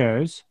 2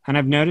 shows, and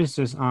I've noticed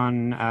this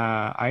on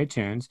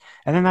iTunes,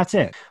 and then that's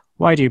it.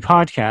 Why do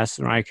podcasts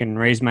when I can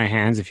raise my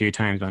hands a few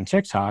times on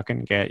TikTok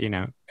and get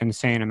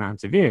insane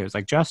amounts of views,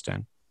 like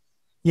Justin?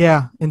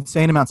 Yeah,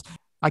 insane amounts.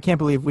 I can't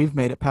believe we've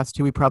made it past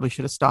 2. We probably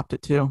should have stopped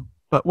it too.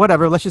 But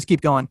whatever, let's just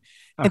keep going.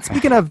 And Okay.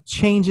 speaking of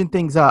changing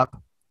things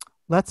up,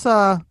 let's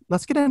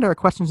get into our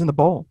questions in the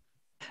bowl.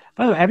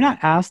 By the way, I've not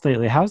asked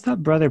lately. How's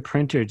that brother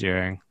printer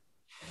doing?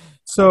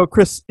 So,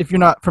 Chris, if you're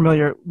not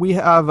familiar, we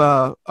have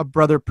a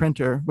brother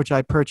printer, which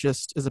I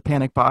purchased as a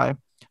panic buy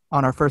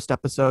on our first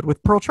episode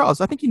with Pearl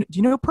Charles. I think do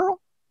you know Pearl?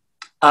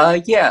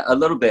 Yeah, a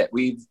little bit.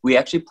 We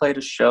actually played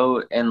a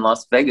show in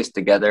Las Vegas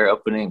together,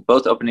 opening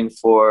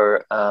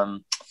for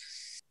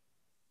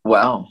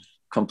wow,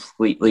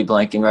 completely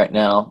blanking right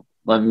now.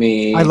 Let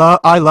me I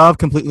love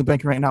Completely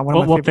Blanking right now. One of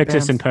my We'll favorite fix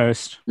this in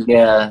bands. post.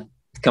 Yeah,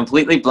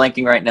 completely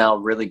blanking right now.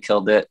 Really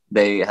killed it.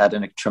 They had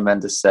a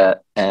tremendous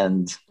set,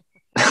 and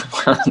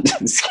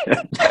just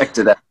get back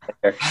to that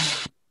later.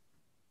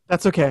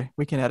 That's okay.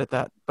 We can edit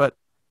that, but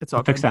it's all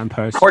I'll fix good. that in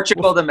post.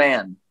 Portugal the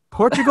Man.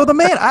 Portugal the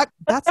Man. I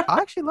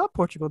actually love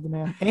Portugal the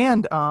Man.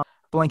 And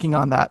blanking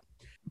on that.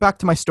 Back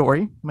to my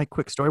story, my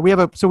quick story. We have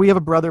a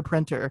brother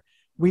printer.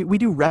 We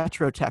do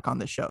retro tech on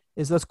this show.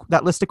 Is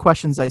that list of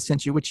questions I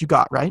sent you, which you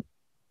got, right?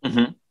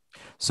 Mm-hmm.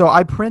 So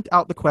I print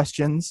out the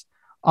questions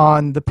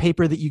on the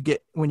paper that you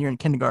get when you're in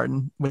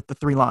kindergarten with the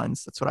 3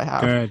 lines. That's what I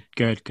have.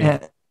 Good.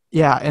 And,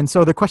 yeah, and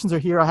so the questions are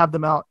here. I have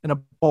them out in a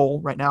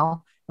bowl right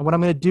now. And what I'm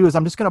going to do is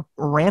I'm just going to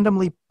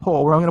randomly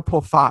pull. I'm going to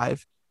pull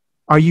 5.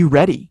 Are you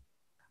ready?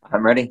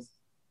 I'm ready.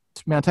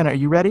 Montana, are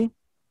you ready?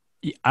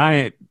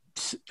 I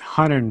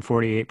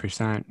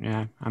 148%.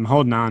 Yeah, I'm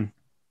holding on.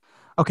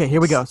 Okay, here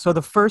we go. So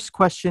the first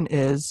question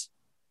is,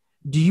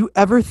 do you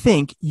ever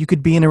think you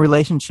could be in a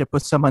relationship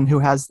with someone who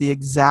has the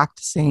exact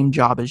same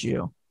job as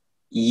you?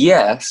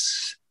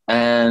 Yes,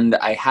 and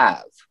I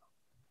have.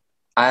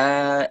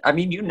 I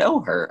mean, you know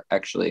her,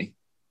 actually.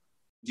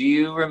 Do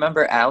you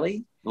remember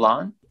Allie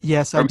Lon?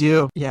 Yes, I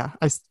do. Yeah,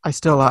 I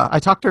still I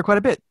talked to her quite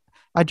a bit.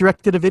 I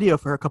directed a video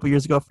for her a couple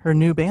years ago for her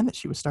new band that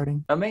she was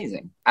starting.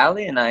 Amazing.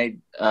 Allie and I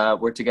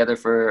were together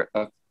for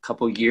a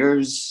couple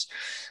years.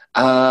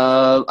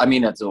 I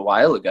mean, it's a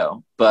while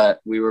ago,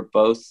 but we were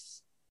both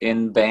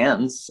in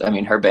bands. I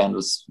mean, her band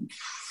was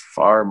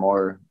far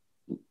more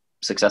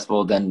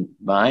successful than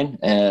mine,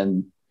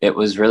 and it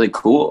was really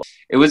cool.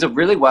 It was a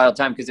really wild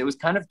time because it was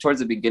kind of towards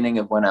the beginning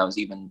of when I was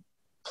even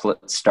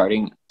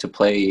starting to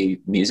play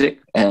music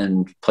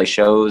and play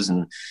shows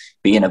and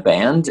be in a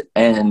band,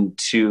 and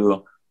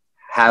to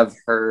have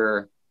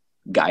her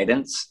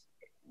guidance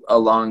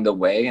along the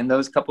way in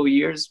those couple of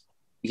years.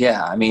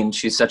 Yeah, I mean,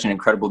 she's such an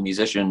incredible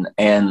musician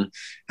and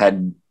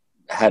had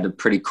a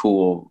pretty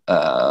cool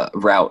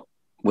route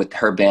with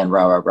her band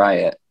Rah Rah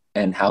Riot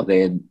and how they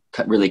had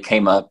really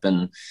came up.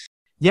 And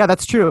yeah,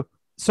 that's true.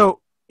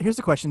 So here's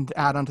the question to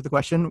add on to the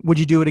question. Would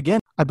you do it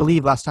again? I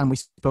believe last time we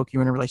spoke, you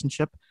were in a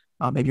relationship.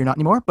 Maybe you're not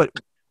anymore, but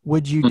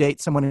would you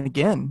date someone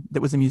again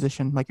that was a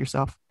musician like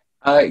yourself?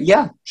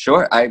 Yeah,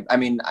 sure. I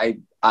mean, I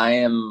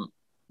am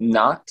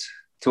not,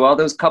 to all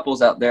those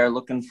couples out there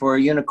looking for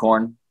a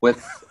unicorn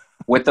with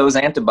those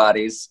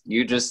antibodies.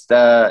 You just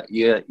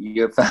you're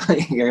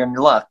in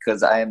luck,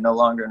 because I am no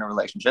longer in a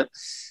relationship,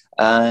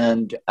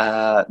 and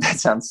that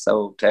sounds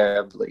so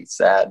terribly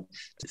sad.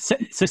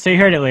 So you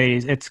heard it,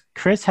 ladies. It's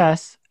Chris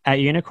Hess at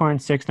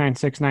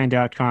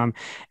unicorn6969.com,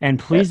 and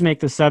please make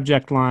the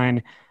subject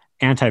line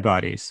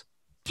antibodies.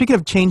 Speaking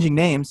of changing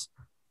names,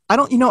 I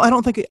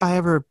don't think I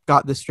ever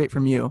got this straight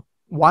from you.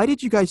 Why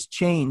did you guys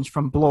change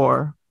from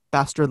Blur,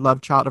 Bastard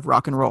Love Child of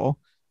Rock and Roll,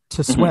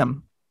 to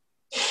Swim?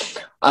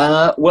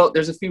 Well,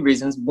 there's a few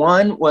reasons.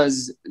 One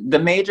was, the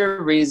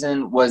major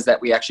reason was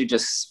that we actually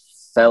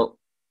just felt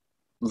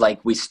like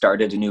we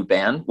started a new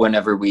band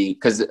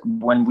because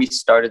when we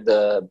started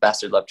the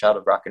Bastard Love Child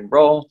of Rock and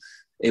Roll,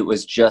 it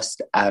was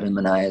just Adam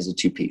and I as a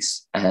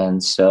 2-piece.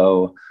 And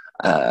so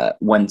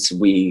once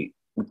we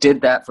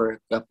did that for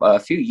a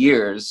few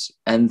years,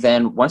 and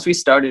then once we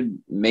started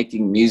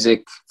making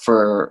music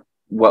for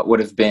what would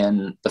have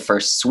been the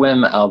first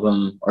Swim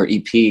album or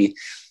EP,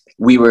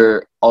 we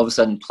were all of a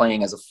sudden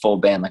playing as a full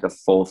band, like a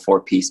full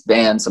 4-piece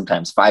band,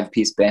 sometimes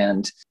 5-piece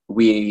band.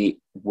 We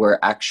were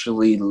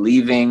actually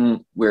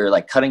leaving, we were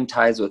like cutting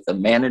ties with a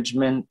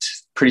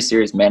pretty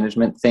serious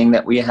management thing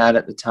that we had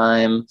at the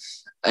time.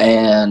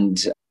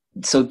 And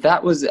so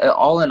that was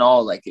all in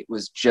all, like, it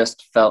was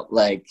just felt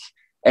like,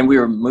 and we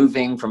were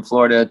moving from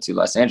Florida to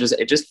Los Angeles.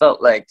 It just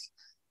felt like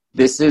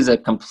this is a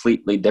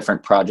completely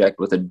different project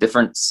with a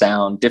different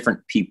sound, different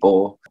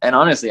people. And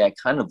honestly, I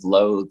kind of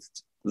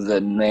loathed the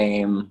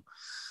name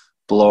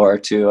Blur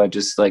too. I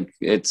just like,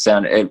 it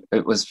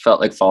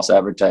felt like false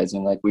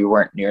advertising. Like, we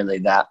weren't nearly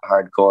that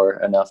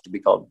hardcore enough to be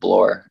called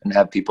Blur and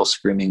have people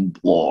screaming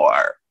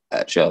Blur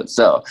at shows.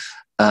 So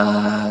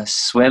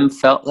Swim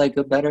felt like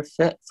a better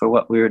fit for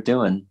what we were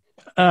doing.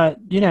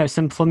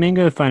 Some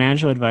flamingo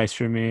financial advice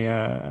for me.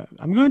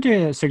 I'm going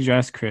to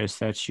suggest, Chris,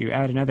 that you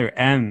add another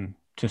M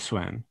to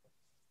Swim.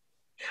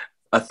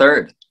 A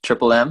third,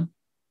 triple M.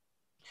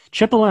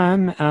 Triple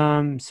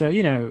M. So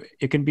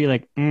it can be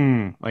like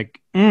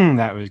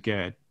that was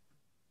good.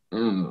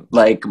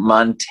 Like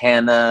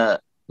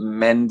Montana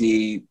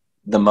Mendy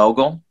the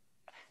Mogul.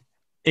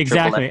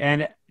 Exactly.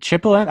 And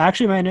Triple M.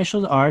 Actually, my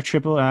initials are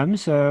Triple M.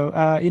 So,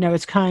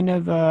 it's kind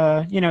of,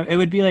 it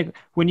would be like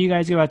when you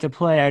guys go out to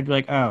play, I'd be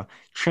like, oh,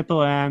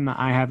 Triple M,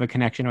 I have a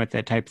connection with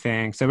it type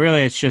thing. So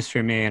really, it's just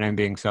for me, and I'm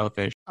being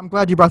selfish. I'm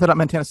glad you brought that up,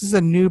 Montana. This is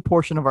a new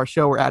portion of our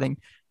show we're adding.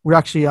 We're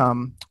actually,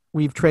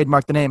 we've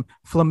trademarked the name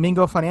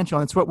Flamingo Financial,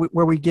 and it's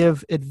where we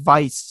give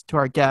advice to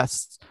our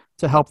guests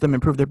to help them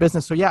improve their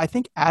business. So yeah, I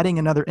think adding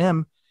another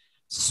M,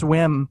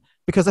 swim,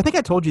 because I think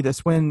I told you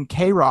this when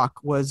K-Rock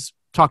was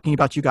talking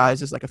about you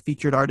guys as like a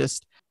featured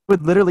artist,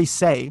 would literally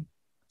say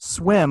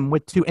swim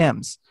with 2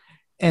 M's.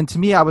 And to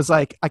me, I was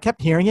like, I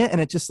kept hearing it,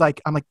 and it just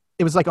like, I'm like,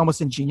 it was like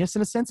almost ingenious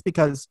in a sense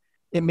because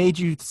it made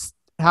you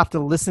have to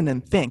listen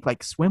and think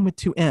like swim with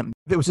 2 M's.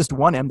 If it was just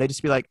 1 M, they'd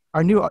just be like,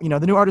 the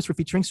new artists were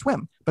featuring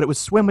swim, but it was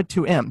swim with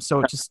 2 M's. So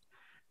it just,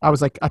 I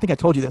was like, I think I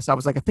told you this. I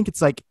was like, I think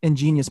it's like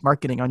ingenious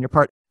marketing on your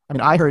part. I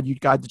mean, I heard you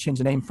guys to change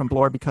the name from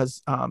Blore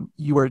because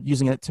you were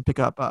using it to pick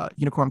up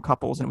unicorn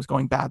couples and it was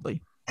going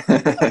badly.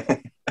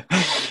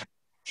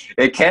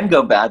 It can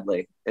go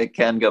badly.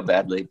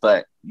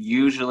 But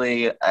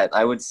usually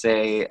I would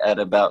say at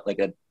about like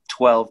a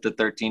 12 to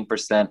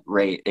 13%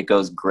 rate, it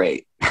goes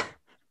great.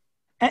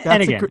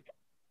 And again,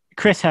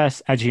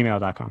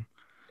 chrishess@gmail.com.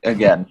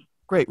 Again.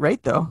 Great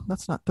rate, though.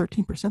 That's not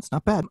 13%. It's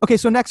not bad. Okay,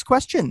 so next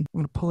question. I'm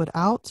going to pull it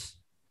out.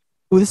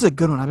 Oh, this is a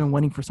good one. I've been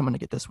waiting for someone to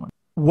get this one.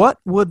 What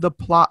would the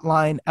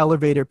plotline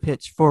elevator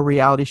pitch for a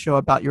reality show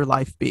about your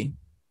life be?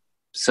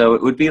 So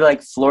it would be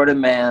like Florida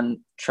man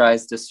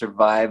tries to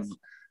survive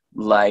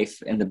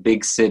life in the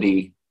big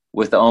city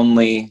with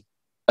only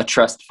a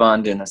trust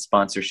fund and a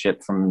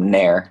sponsorship from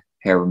Nair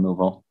hair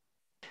removal.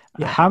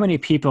 Yeah. How many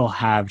people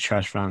have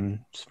trust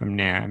funds from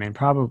Nair? I mean,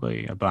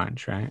 probably a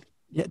bunch, right?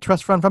 Yeah,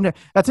 trust fund from Nair.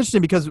 That's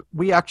interesting because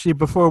we actually,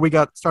 before we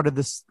got started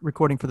this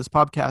recording for this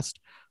podcast,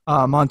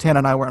 Montana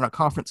and I were on a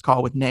conference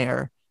call with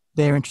Nair.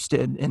 They're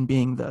interested in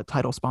being the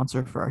title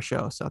sponsor for our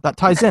show. So that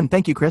ties in.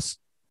 Thank you, Chris.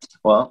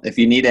 Well, if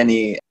you need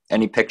any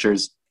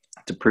pictures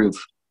to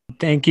prove.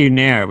 Thank you,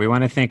 Nair. We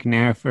want to thank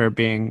Nair for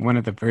being one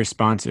of the first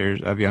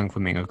sponsors of Young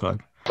Flamingo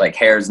Club. Like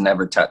hair's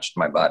never touched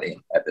my body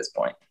at this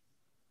point.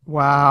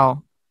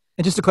 Wow.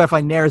 And just to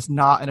clarify, Nair is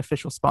not an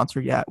official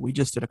sponsor yet. We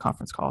just did a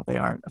conference call. They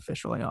aren't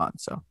officially on.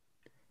 So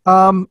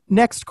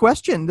next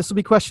question. This will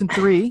be question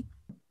 3.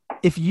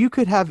 If you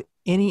could have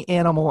any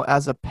animal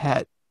as a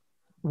pet,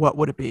 what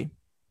would it be?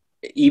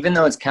 Even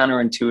though it's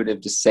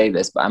counterintuitive to say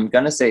this, but I'm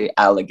going to say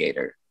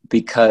alligator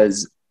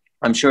because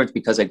I'm sure it's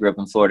because I grew up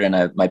in Florida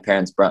and my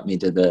parents brought me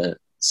to the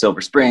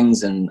Silver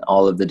Springs and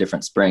all of the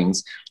different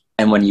springs.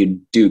 And when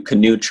you do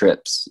canoe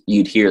trips,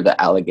 you'd hear the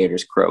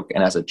alligators croak.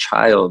 And as a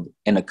child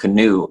in a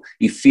canoe,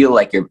 you feel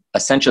like you're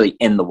essentially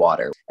in the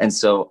water. And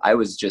so I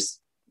was just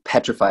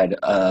petrified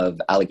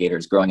of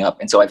alligators growing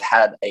up. And so I've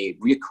had a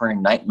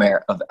reoccurring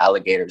nightmare of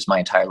alligators my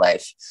entire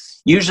life.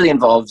 Usually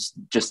involves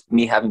just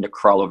me having to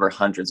crawl over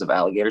hundreds of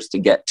alligators to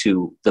get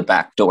to the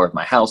back door of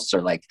my house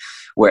or like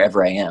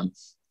wherever I am.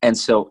 And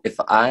so if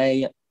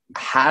I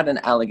had an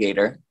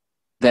alligator,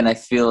 then I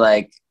feel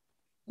like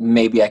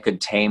maybe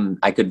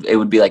it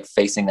would be like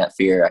facing that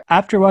fear.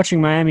 After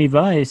watching Miami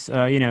Vice,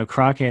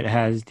 Crockett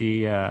has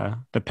the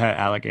pet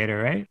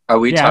alligator, right? Are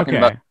we talking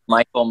about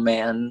Michael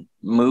Mann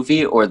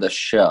movie or the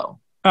show?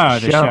 Oh,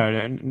 the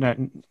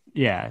show.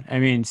 Yeah. I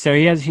mean, so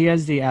he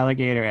has the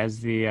alligator as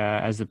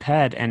the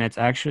pet, and it's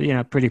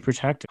actually, pretty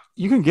protective.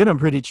 You can get them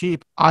pretty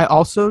cheap.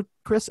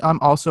 Chris, I'm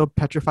also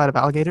petrified of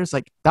alligators.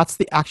 Like that's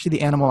the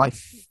animal I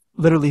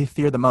literally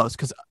fear the most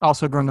because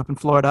also growing up in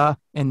Florida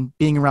and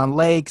being around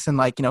lakes and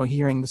like,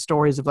 hearing the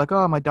stories of like,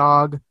 oh, my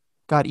dog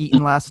got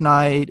eaten last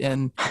night.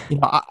 And,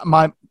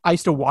 I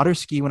used to water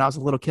ski when I was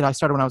a little kid. I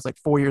started when I was like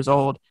 4 years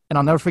old, and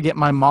I'll never forget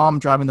my mom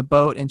driving the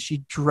boat, and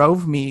she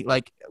drove me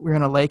like we were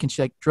in a lake, and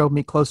she like drove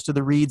me close to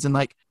the reeds, and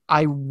like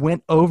I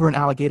went over an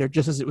alligator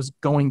just as it was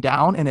going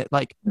down, and it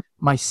like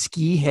my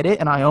ski hit it,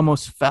 and I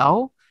almost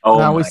fell. Oh,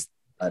 and my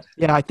God.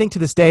 Yeah, I think to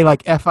this day,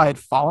 like if I had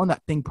fallen,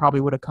 that thing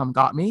probably would have come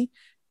got me.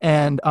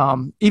 And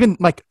even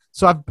like,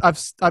 so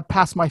I've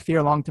passed my fear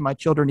along to my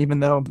children, even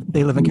though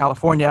they live in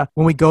California.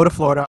 When we go to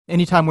Florida,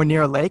 anytime we're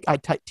near a lake, I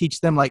teach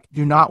them like,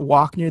 do not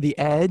walk near the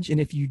edge. And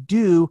if you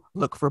do,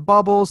 look for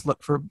bubbles,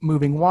 look for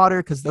moving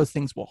water, because those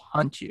things will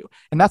hunt you.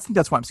 And I think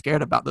that's why I'm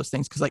scared about those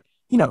things. Because like,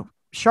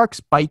 sharks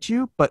bite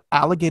you, but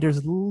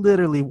alligators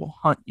literally will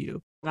hunt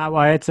you. Not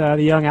why it's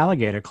the Young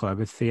Alligator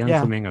Club. It's the Young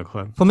Flamingo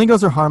Club.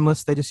 Flamingos are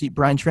harmless. They just eat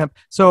brine shrimp.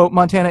 So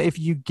Montana, if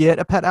you get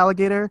a pet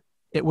alligator,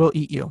 it will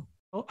eat you.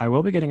 I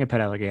will be getting a pet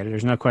alligator.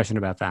 There's no question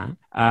about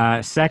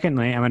that.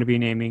 Secondly, I'm going to be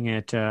naming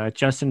it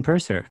Justin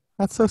Purser.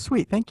 That's so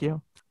sweet. Thank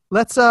you.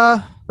 Let's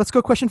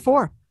go question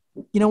 4.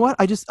 You know what?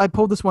 I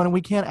pulled this one and we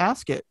can't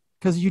ask it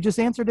because you just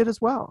answered it as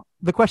well.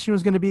 The question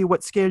was going to be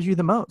what scares you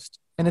the most,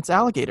 and it's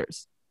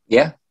alligators.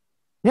 Yeah.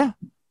 Yeah.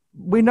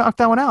 We knocked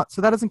that one out,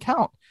 so that doesn't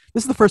count.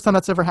 This is the first time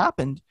that's ever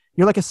happened.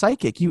 You're like a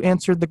psychic. You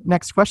answered the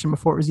next question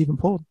before it was even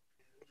pulled.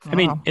 I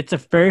mean, it's a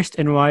first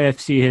in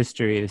YFC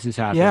history. This has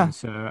happened. Yeah.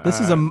 So, this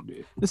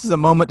is a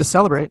moment to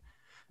celebrate.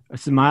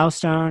 It's a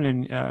milestone,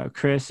 and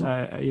Chris,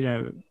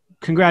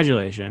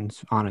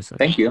 congratulations. Honestly,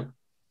 thank you.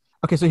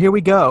 Okay, so here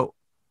we go.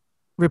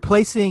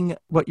 replacing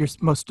what you're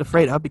most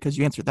afraid of, because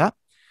you answered that.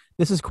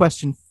 This is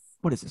question.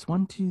 What is this?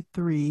 1, 2,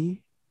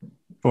 3,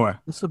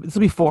 4. This will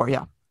be 4.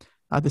 Yeah.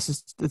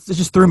 This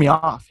just threw me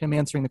off. Him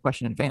answering the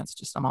question in advance.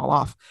 I'm all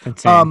off.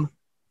 Insane.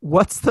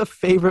 What's the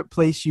favorite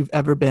place you've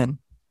ever been?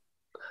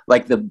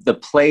 Like the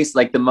place,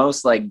 like the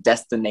most like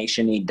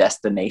destination-y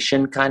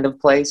destination kind of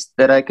place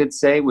that I could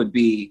say would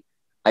be,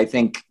 I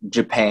think,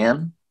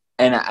 Japan.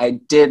 And I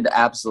did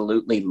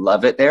absolutely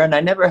love it there. And I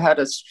never had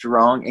a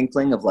strong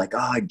inkling of like, oh,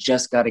 I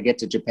just got to get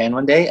to Japan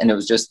one day. And it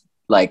was just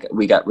like,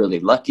 we got really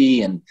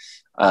lucky. And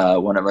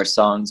one of our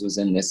songs was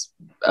in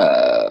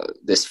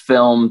this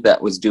film that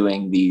was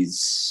doing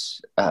these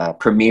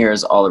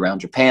premieres all around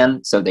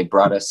Japan. So they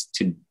brought us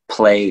to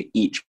play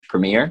each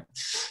premiere.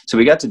 So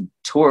we got to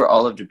tour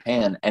all of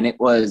Japan, and it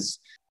was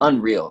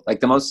unreal. Like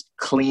the most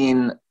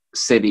clean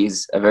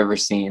cities I've ever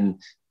seen.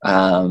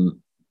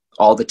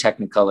 All the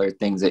Technicolor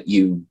things that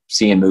you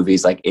see in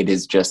movies, like it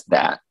is just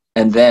that.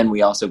 And then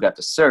we also got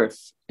to surf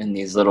in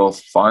these little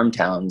farm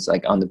towns,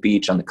 like on the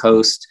beach, on the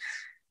coast.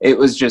 It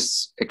was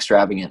just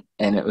extravagant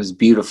and it was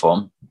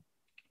beautiful.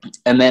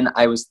 And then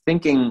I was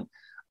thinking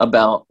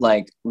about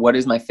like, what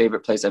is my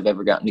favorite place I've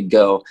ever gotten to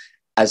go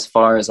as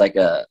far as like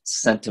a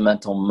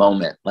sentimental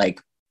moment?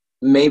 Like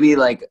maybe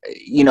like,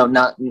 you know,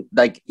 not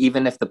like,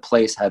 even if the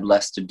place had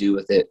less to do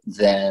with it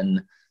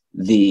than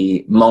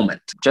the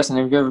moment. Justin,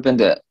 have you ever been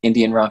to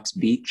Indian Rocks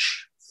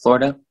Beach,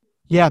 Florida?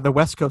 Yeah, the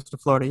west coast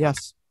of Florida,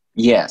 yes.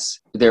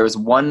 Yes. There was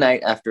one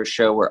night after a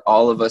show where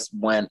all of us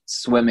went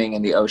swimming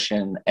in the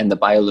ocean and the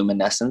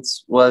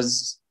bioluminescence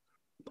was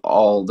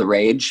all the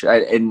rage.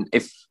 And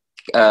if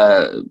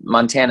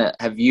Montana,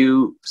 have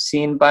you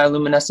seen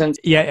bioluminescence?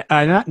 Yeah,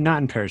 not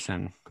in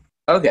person.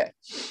 Okay.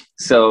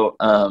 So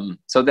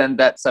then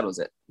that settles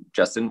it.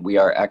 Justin, we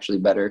are actually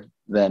better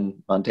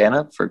than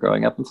Montana for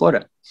growing up in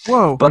Florida.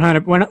 Whoa.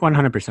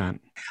 100%.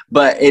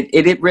 But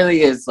it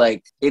really is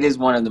like, it is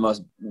one of the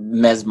most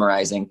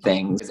mesmerizing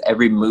things.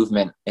 Every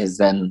movement is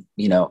then,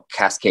 you know,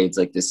 cascades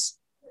like this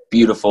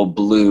beautiful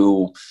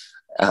blue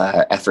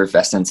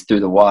effervescence through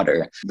the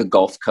water. The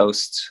Gulf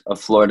Coast of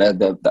Florida,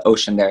 the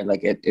ocean there,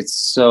 like it's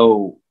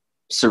so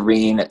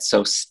serene, it's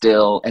so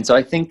still. And so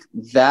I think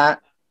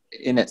that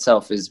in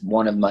itself is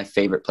one of my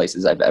favorite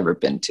places I've ever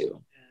been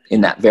to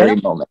in that very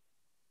moment.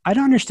 I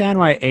don't understand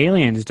why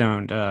aliens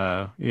don't,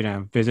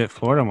 visit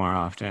Florida more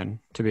often,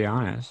 to be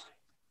honest.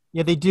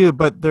 Yeah, they do,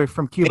 but they're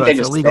from Cuba. It's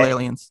illegal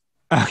aliens.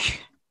 Okay.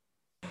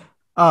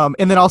 And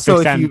then also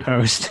fix that in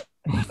post.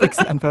 Fix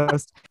that in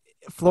post.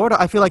 Florida,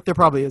 I feel like there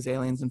probably is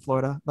aliens in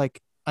Florida.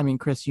 Like, I mean,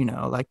 Chris, you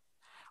know, like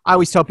I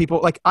always tell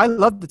people, like I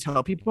love to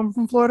tell people I'm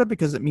from Florida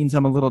because it means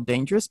I'm a little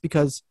dangerous,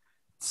 because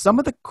some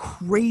of the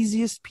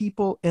craziest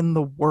people in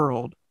the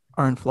world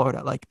are in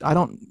Florida. Like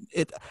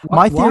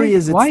my theory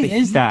is, why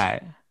is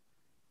that?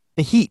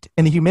 The heat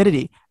and the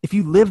humidity. If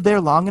you live there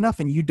long enough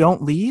and you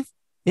don't leave,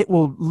 it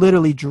will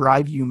literally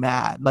drive you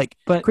mad. Like,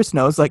 but Chris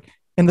knows, like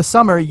in the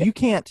summer, you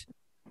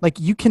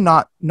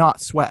cannot not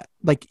sweat.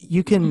 Like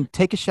you can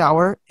take a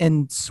shower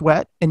and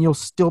sweat and you'll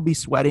still be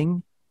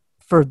sweating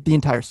for the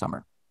entire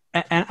summer.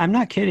 And I'm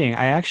not kidding.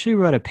 I actually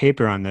wrote a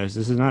paper on this.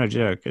 This is not a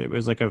joke. It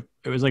was like a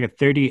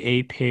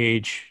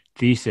 38-page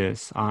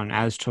thesis on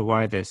as to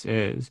why this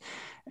is.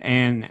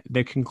 And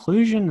the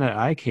conclusion that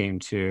I came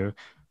to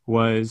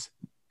was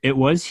it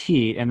was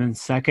heat. And then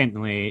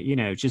secondly, you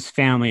know, just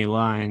family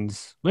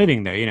lines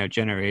living there, you know,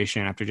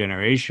 generation after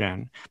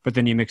generation. But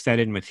then you mix that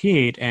in with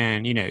heat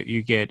and, you know,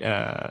 you get,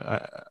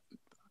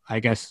 I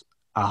guess,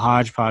 a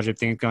hodgepodge of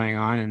things going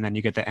on. And then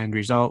you get the end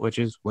result, which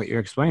is what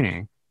you're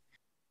explaining.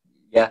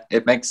 Yeah,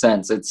 it makes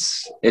sense.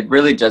 It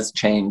really does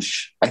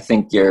change, I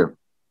think, your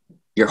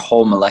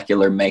whole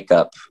molecular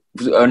makeup.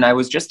 And I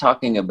was just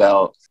talking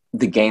about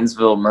the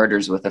Gainesville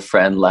murders with a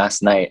friend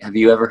last night. Have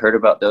you ever heard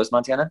about those,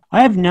 Montana?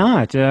 I have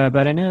not,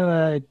 but I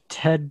know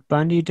Ted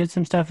Bundy did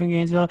some stuff in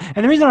Gainesville.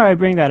 And the reason why I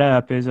bring that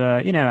up is,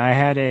 I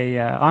had a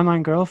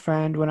online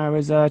girlfriend when I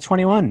was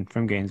 21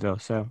 from Gainesville.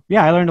 So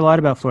yeah, I learned a lot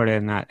about Florida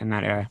in that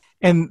era.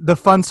 And the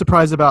fun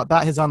surprise about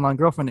that, his online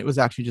girlfriend, it was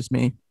actually just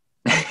me.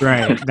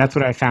 Right. That's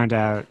what I found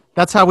out.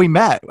 That's how we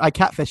met. I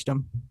catfished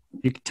him.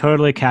 You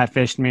totally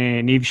catfished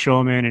me. Neve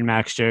Schulman and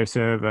Max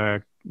Joseph,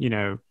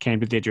 came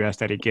to the address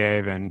that he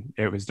gave, and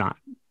it was not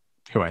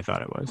who I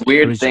thought it was.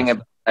 Weird thing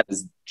about that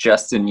is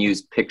Justin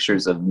used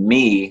pictures of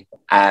me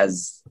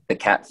as the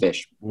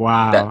catfish.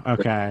 Wow.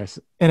 Okay.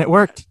 And it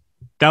worked.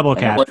 Double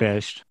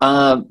catfished.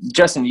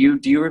 Justin,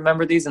 do you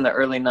remember these in the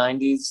early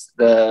 90s?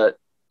 The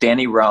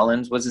Danny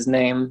Rollins was his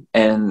name,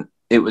 and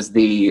it was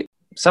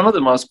some of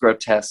the most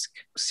grotesque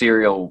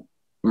serial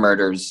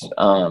murders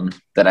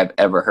that I've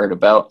ever heard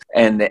about.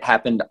 And it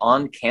happened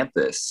on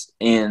campus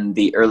in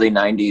the early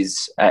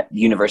 90s at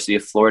University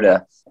of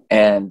Florida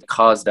and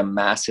caused a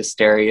mass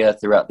hysteria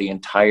throughout the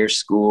entire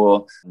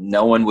school.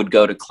 No one would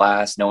go to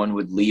class. No one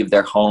would leave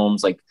their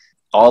homes. Like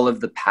all of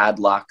the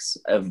padlocks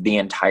of the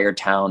entire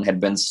town had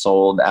been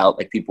sold out.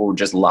 Like people were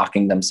just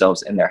locking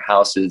themselves in their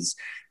houses.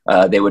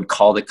 They would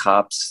call the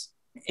cops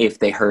if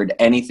they heard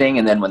anything.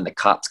 And then when the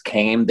cops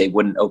came, they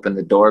wouldn't open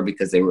the door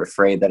because they were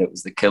afraid that it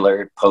was the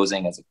killer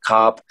posing as a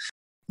cop.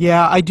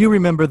 Yeah, I do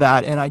remember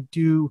that, and I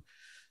do,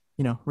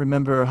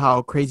 remember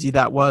how crazy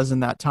that was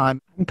in that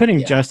time. I'm putting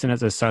Yeah. Justin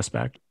as a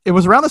suspect. It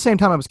was around the same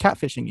time I was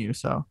catfishing you,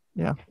 so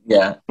yeah.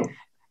 Yeah.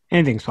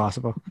 Anything's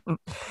possible.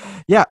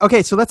 Yeah,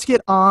 okay, so let's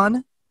get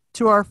on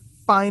to our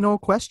final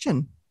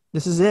question.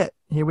 This is it.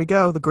 Here we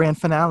go, the grand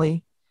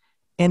finale.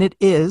 And it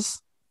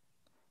is,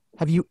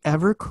 have you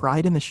ever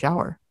cried in the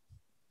shower?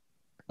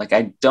 Like,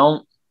 I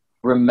don't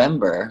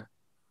remember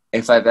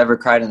if I've ever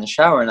cried in the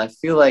shower, and I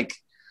feel like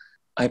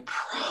I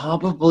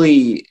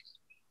probably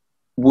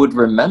would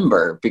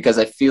remember, because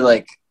I feel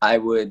like I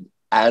would,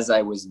 as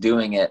I was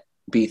doing it,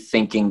 be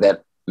thinking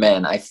that,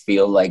 man, I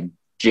feel like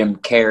Jim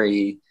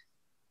Carrey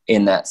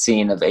in that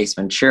scene of Ace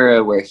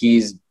Ventura where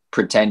he's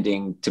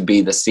pretending to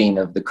be the scene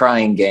of the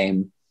crying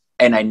game.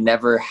 And I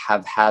never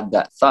have had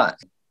that thought.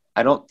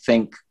 I don't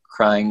think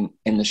crying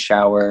in the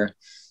shower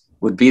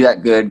would be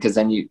that good, because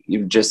then you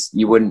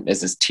wouldn't, is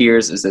this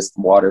tears, is this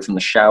water from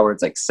the shower?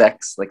 It's like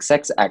sex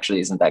actually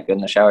isn't that good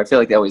in the shower. I feel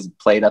like they always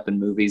play it up in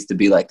movies to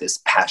be like this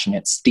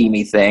passionate,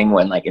 steamy thing,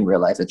 when like in real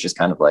life it's just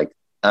kind of like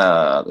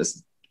this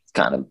is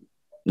kind of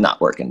not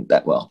working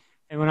that well.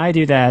 And when I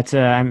do that,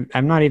 I'm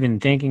not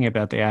even thinking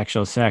about the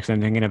actual sex.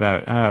 I'm thinking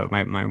about,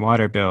 my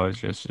water bill is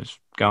just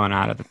going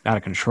out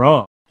of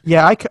control.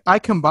 Yeah, I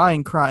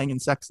combine crying and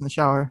sex in the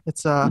shower.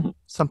 It's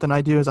something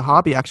I do as a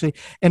hobby, actually.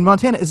 And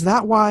Montana, is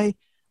that why?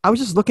 I was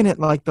just looking at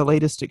like the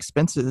latest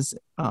expenses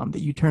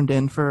that you turned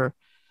in for,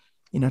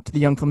 to the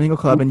Young Flamingo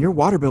Club, and your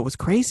water bill was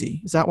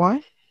crazy. Is that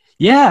why?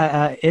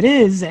 Yeah, it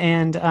is.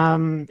 And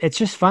it's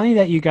just funny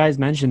that you guys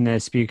mentioned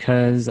this,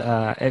 because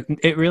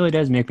it really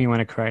does make me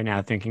want to cry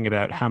now thinking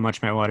about how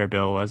much my water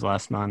bill was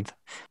last month.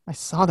 I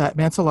saw that,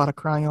 man. It's a lot of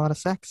crying, a lot of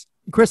sex.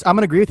 Chris, I'm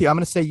going to agree with you. I'm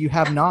going to say you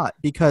have not,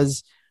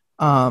 because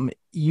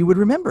you would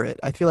remember it.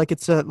 I feel like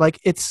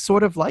it's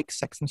sort of like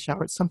sex in the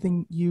shower. It's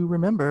something you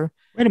remember.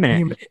 Wait a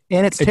minute.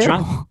 And it's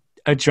terrible.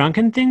 A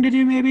drunken thing to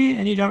do, maybe,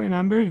 and you don't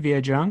remember via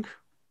drunk?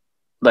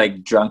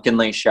 Like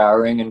drunkenly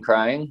showering and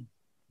crying?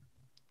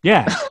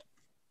 Yeah.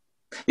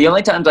 The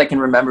only times I can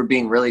remember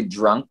being really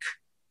drunk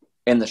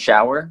in the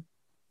shower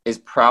is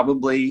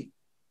probably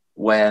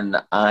when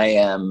I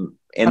am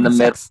in the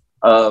midst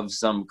of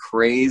some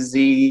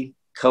crazy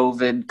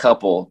COVID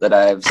couple that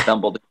I've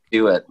stumbled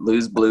into at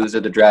Lou's Blues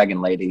or the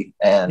Dragon Lady,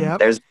 and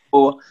there's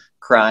people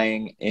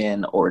crying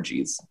in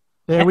orgies.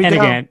 There we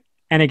go.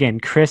 And again,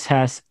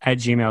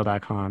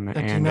 chrishess@gmail.com.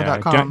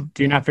 And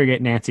do not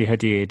forget Nancy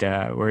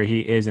Hadid, where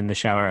he is in the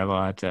shower a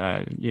lot,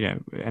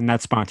 and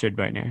that's sponsored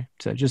by Nair.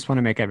 So just want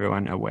to make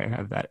everyone aware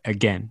of that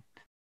again.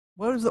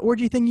 What was the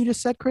orgy thing you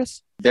just said,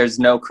 Chris? There's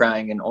no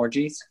crying in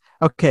orgies.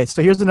 Okay,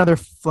 so here's another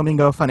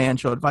Flamingo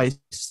financial advice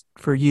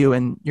for you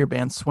and your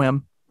band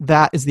Swim.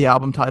 That is the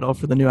album title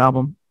for the new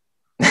album.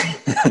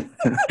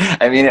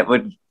 I mean, it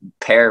would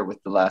pair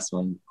with the last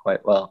one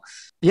quite well.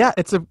 Yeah,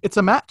 it's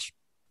a match.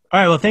 All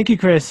right, well, thank you,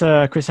 Chris.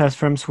 Chris Hess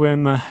from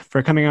Swim,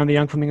 for coming on the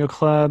Young Flamingo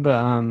Club.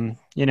 A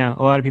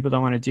lot of people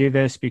don't want to do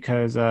this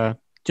because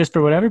just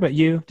for whatever, but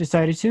you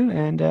decided to,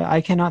 and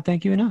I cannot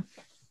thank you enough.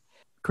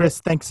 Chris,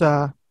 thanks,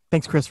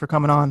 Chris, for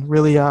coming on.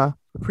 Really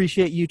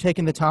appreciate you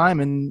taking the time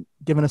and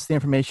giving us the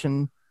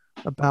information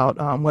about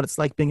what it's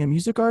like being a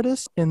music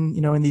artist in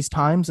these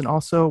times, and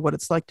also what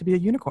it's like to be a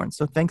unicorn.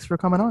 So thanks for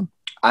coming on.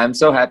 I'm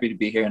so happy to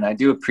be here, and I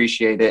do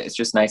appreciate it. It's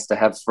just nice to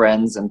have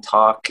friends and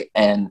talk,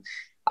 and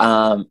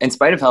in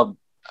spite of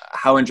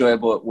how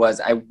enjoyable it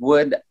was, I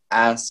would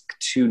ask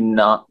to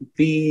not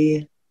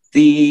be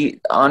the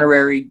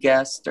honorary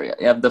guest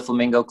of the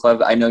Flamingo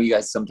Club. I know you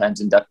guys sometimes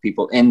induct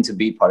people in to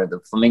be part of the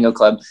Flamingo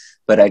Club,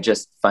 but I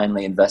just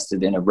finally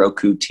invested in a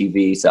Roku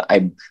TV, so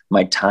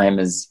my time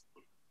is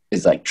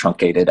like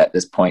truncated at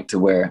this point to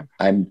where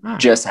I'm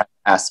just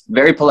asked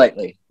very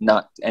politely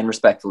and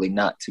respectfully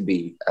not to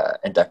be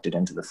inducted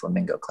into the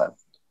Flamingo Club.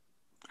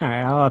 All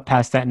right, I'll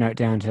pass that note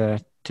down to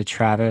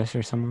Travis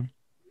or someone.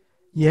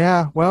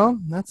 Yeah, well,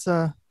 it's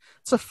a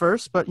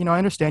first, but I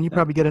understand you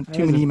probably get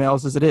too many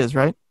emails as it is,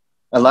 right?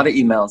 A lot of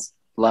emails.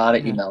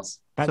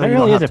 That so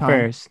really is a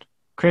first.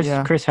 Chris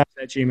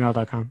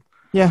Hess@gmail.com.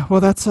 Yeah, well,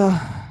 that's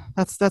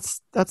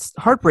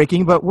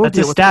heartbreaking, but we'll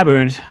deal with it. That's a stab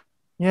wound.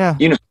 Yeah,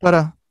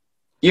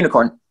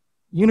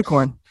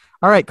 Unicorn.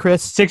 All right,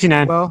 Chris.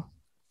 69. Well,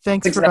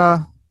 thanks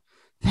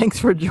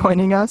for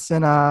joining us,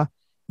 and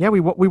we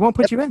won't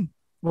put you in.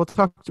 We'll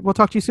talk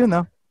to you soon,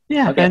 though.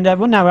 Yeah, okay. And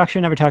we'll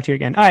actually never talk to you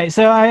again. All right,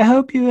 so I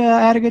hope you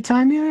had a good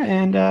time here,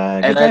 and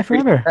goodbye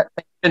forever.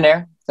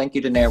 Thank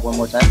you to Nair one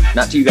more time.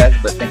 Not to you guys,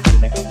 but thank you to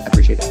Nair. I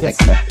appreciate it. Yes.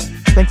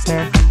 Thanks,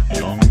 Nair.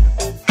 Young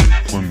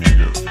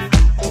Flamingo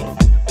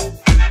Club.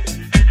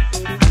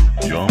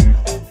 Young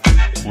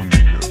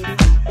Flamingo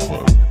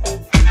Club.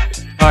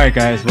 All right,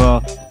 guys.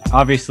 Well,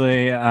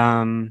 obviously,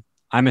 I'm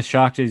as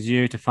shocked as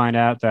you to find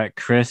out that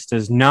Chris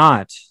does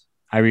not,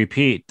 I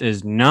repeat,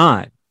 does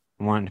not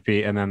want to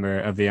be a member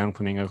of the Young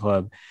Flamingo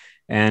Club.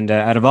 And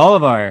out of all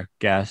of our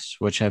guests,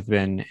 which have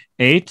been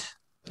 8,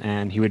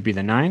 and he would be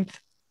the 9th.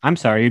 I'm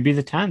sorry, he'd be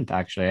the 10th,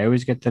 actually. I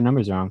always get the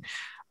numbers wrong.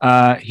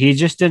 He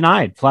just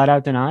denied, flat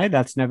out denied.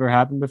 That's never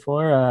happened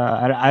before.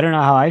 I don't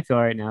know how I feel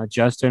right now.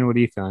 Justin, what are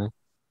you feeling?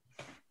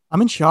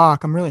 I'm in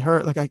shock. I'm really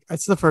hurt.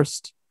 It's the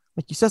first,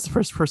 like you said, it's the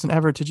first person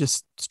ever to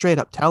just straight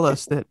up tell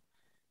us that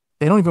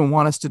they don't even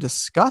want us to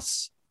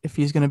discuss if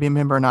he's going to be a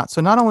member or not.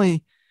 So not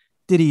only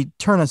did he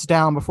turn us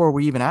down before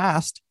we even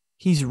asked,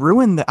 he's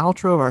ruined the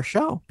outro of our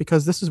show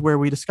because this is where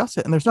we discuss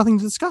it. And there's nothing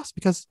to discuss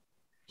because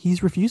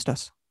he's refused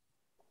us.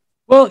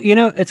 Well,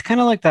 it's kind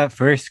of like that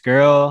first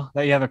girl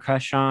that you have a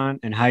crush on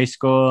in high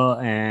school.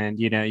 And,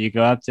 you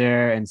go up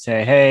there and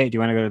say, hey, do you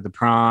want to go to the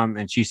prom?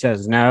 And she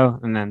says no.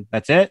 And then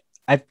that's it.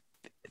 I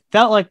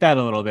felt like that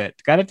a little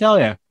bit. Got to tell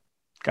you.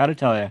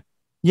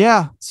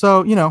 Yeah.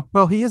 So,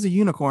 well, he is a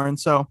unicorn.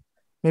 So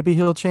maybe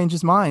he'll change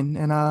his mind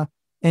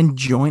and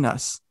join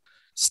us.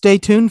 Stay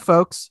tuned,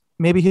 folks.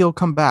 Maybe he'll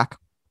come back.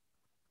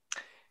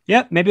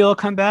 Yep, maybe he'll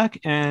come back.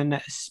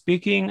 And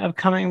speaking of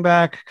coming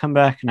back, come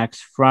back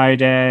next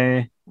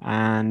Friday.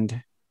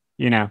 And,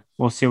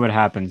 we'll see what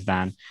happens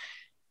then.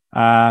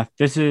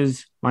 This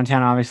is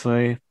Montana,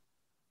 obviously,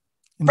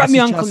 from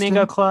Young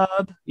Flamingo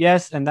Club.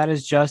 Yes, and that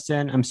is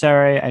Justin. I'm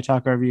sorry I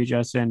talk over you,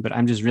 Justin, but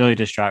I'm just really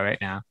distraught right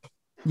now.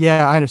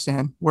 Yeah, I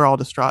understand. We're all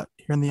distraught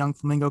here in the Young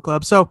Flamingo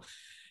Club. So,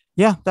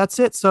 yeah, that's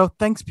it. So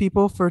thanks,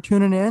 people, for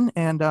tuning in.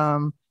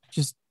 And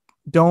just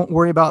don't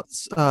worry about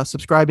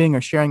subscribing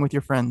or sharing with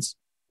your friends.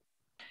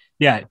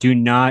 Yeah, do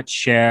not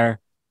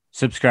share,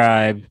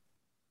 subscribe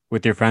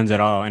with your friends at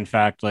all. In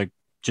fact,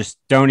 just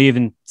don't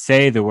even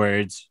say the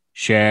words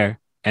share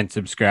and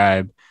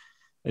subscribe.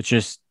 It's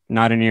just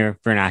not in your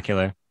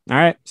vernacular. All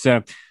right.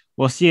 So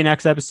we'll see you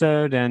next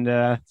episode.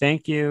 And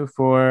thank you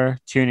for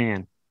tuning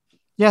in.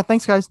 Yeah.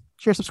 Thanks, guys.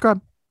 Share,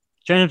 subscribe.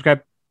 Young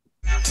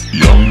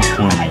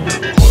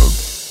Flamingo Club.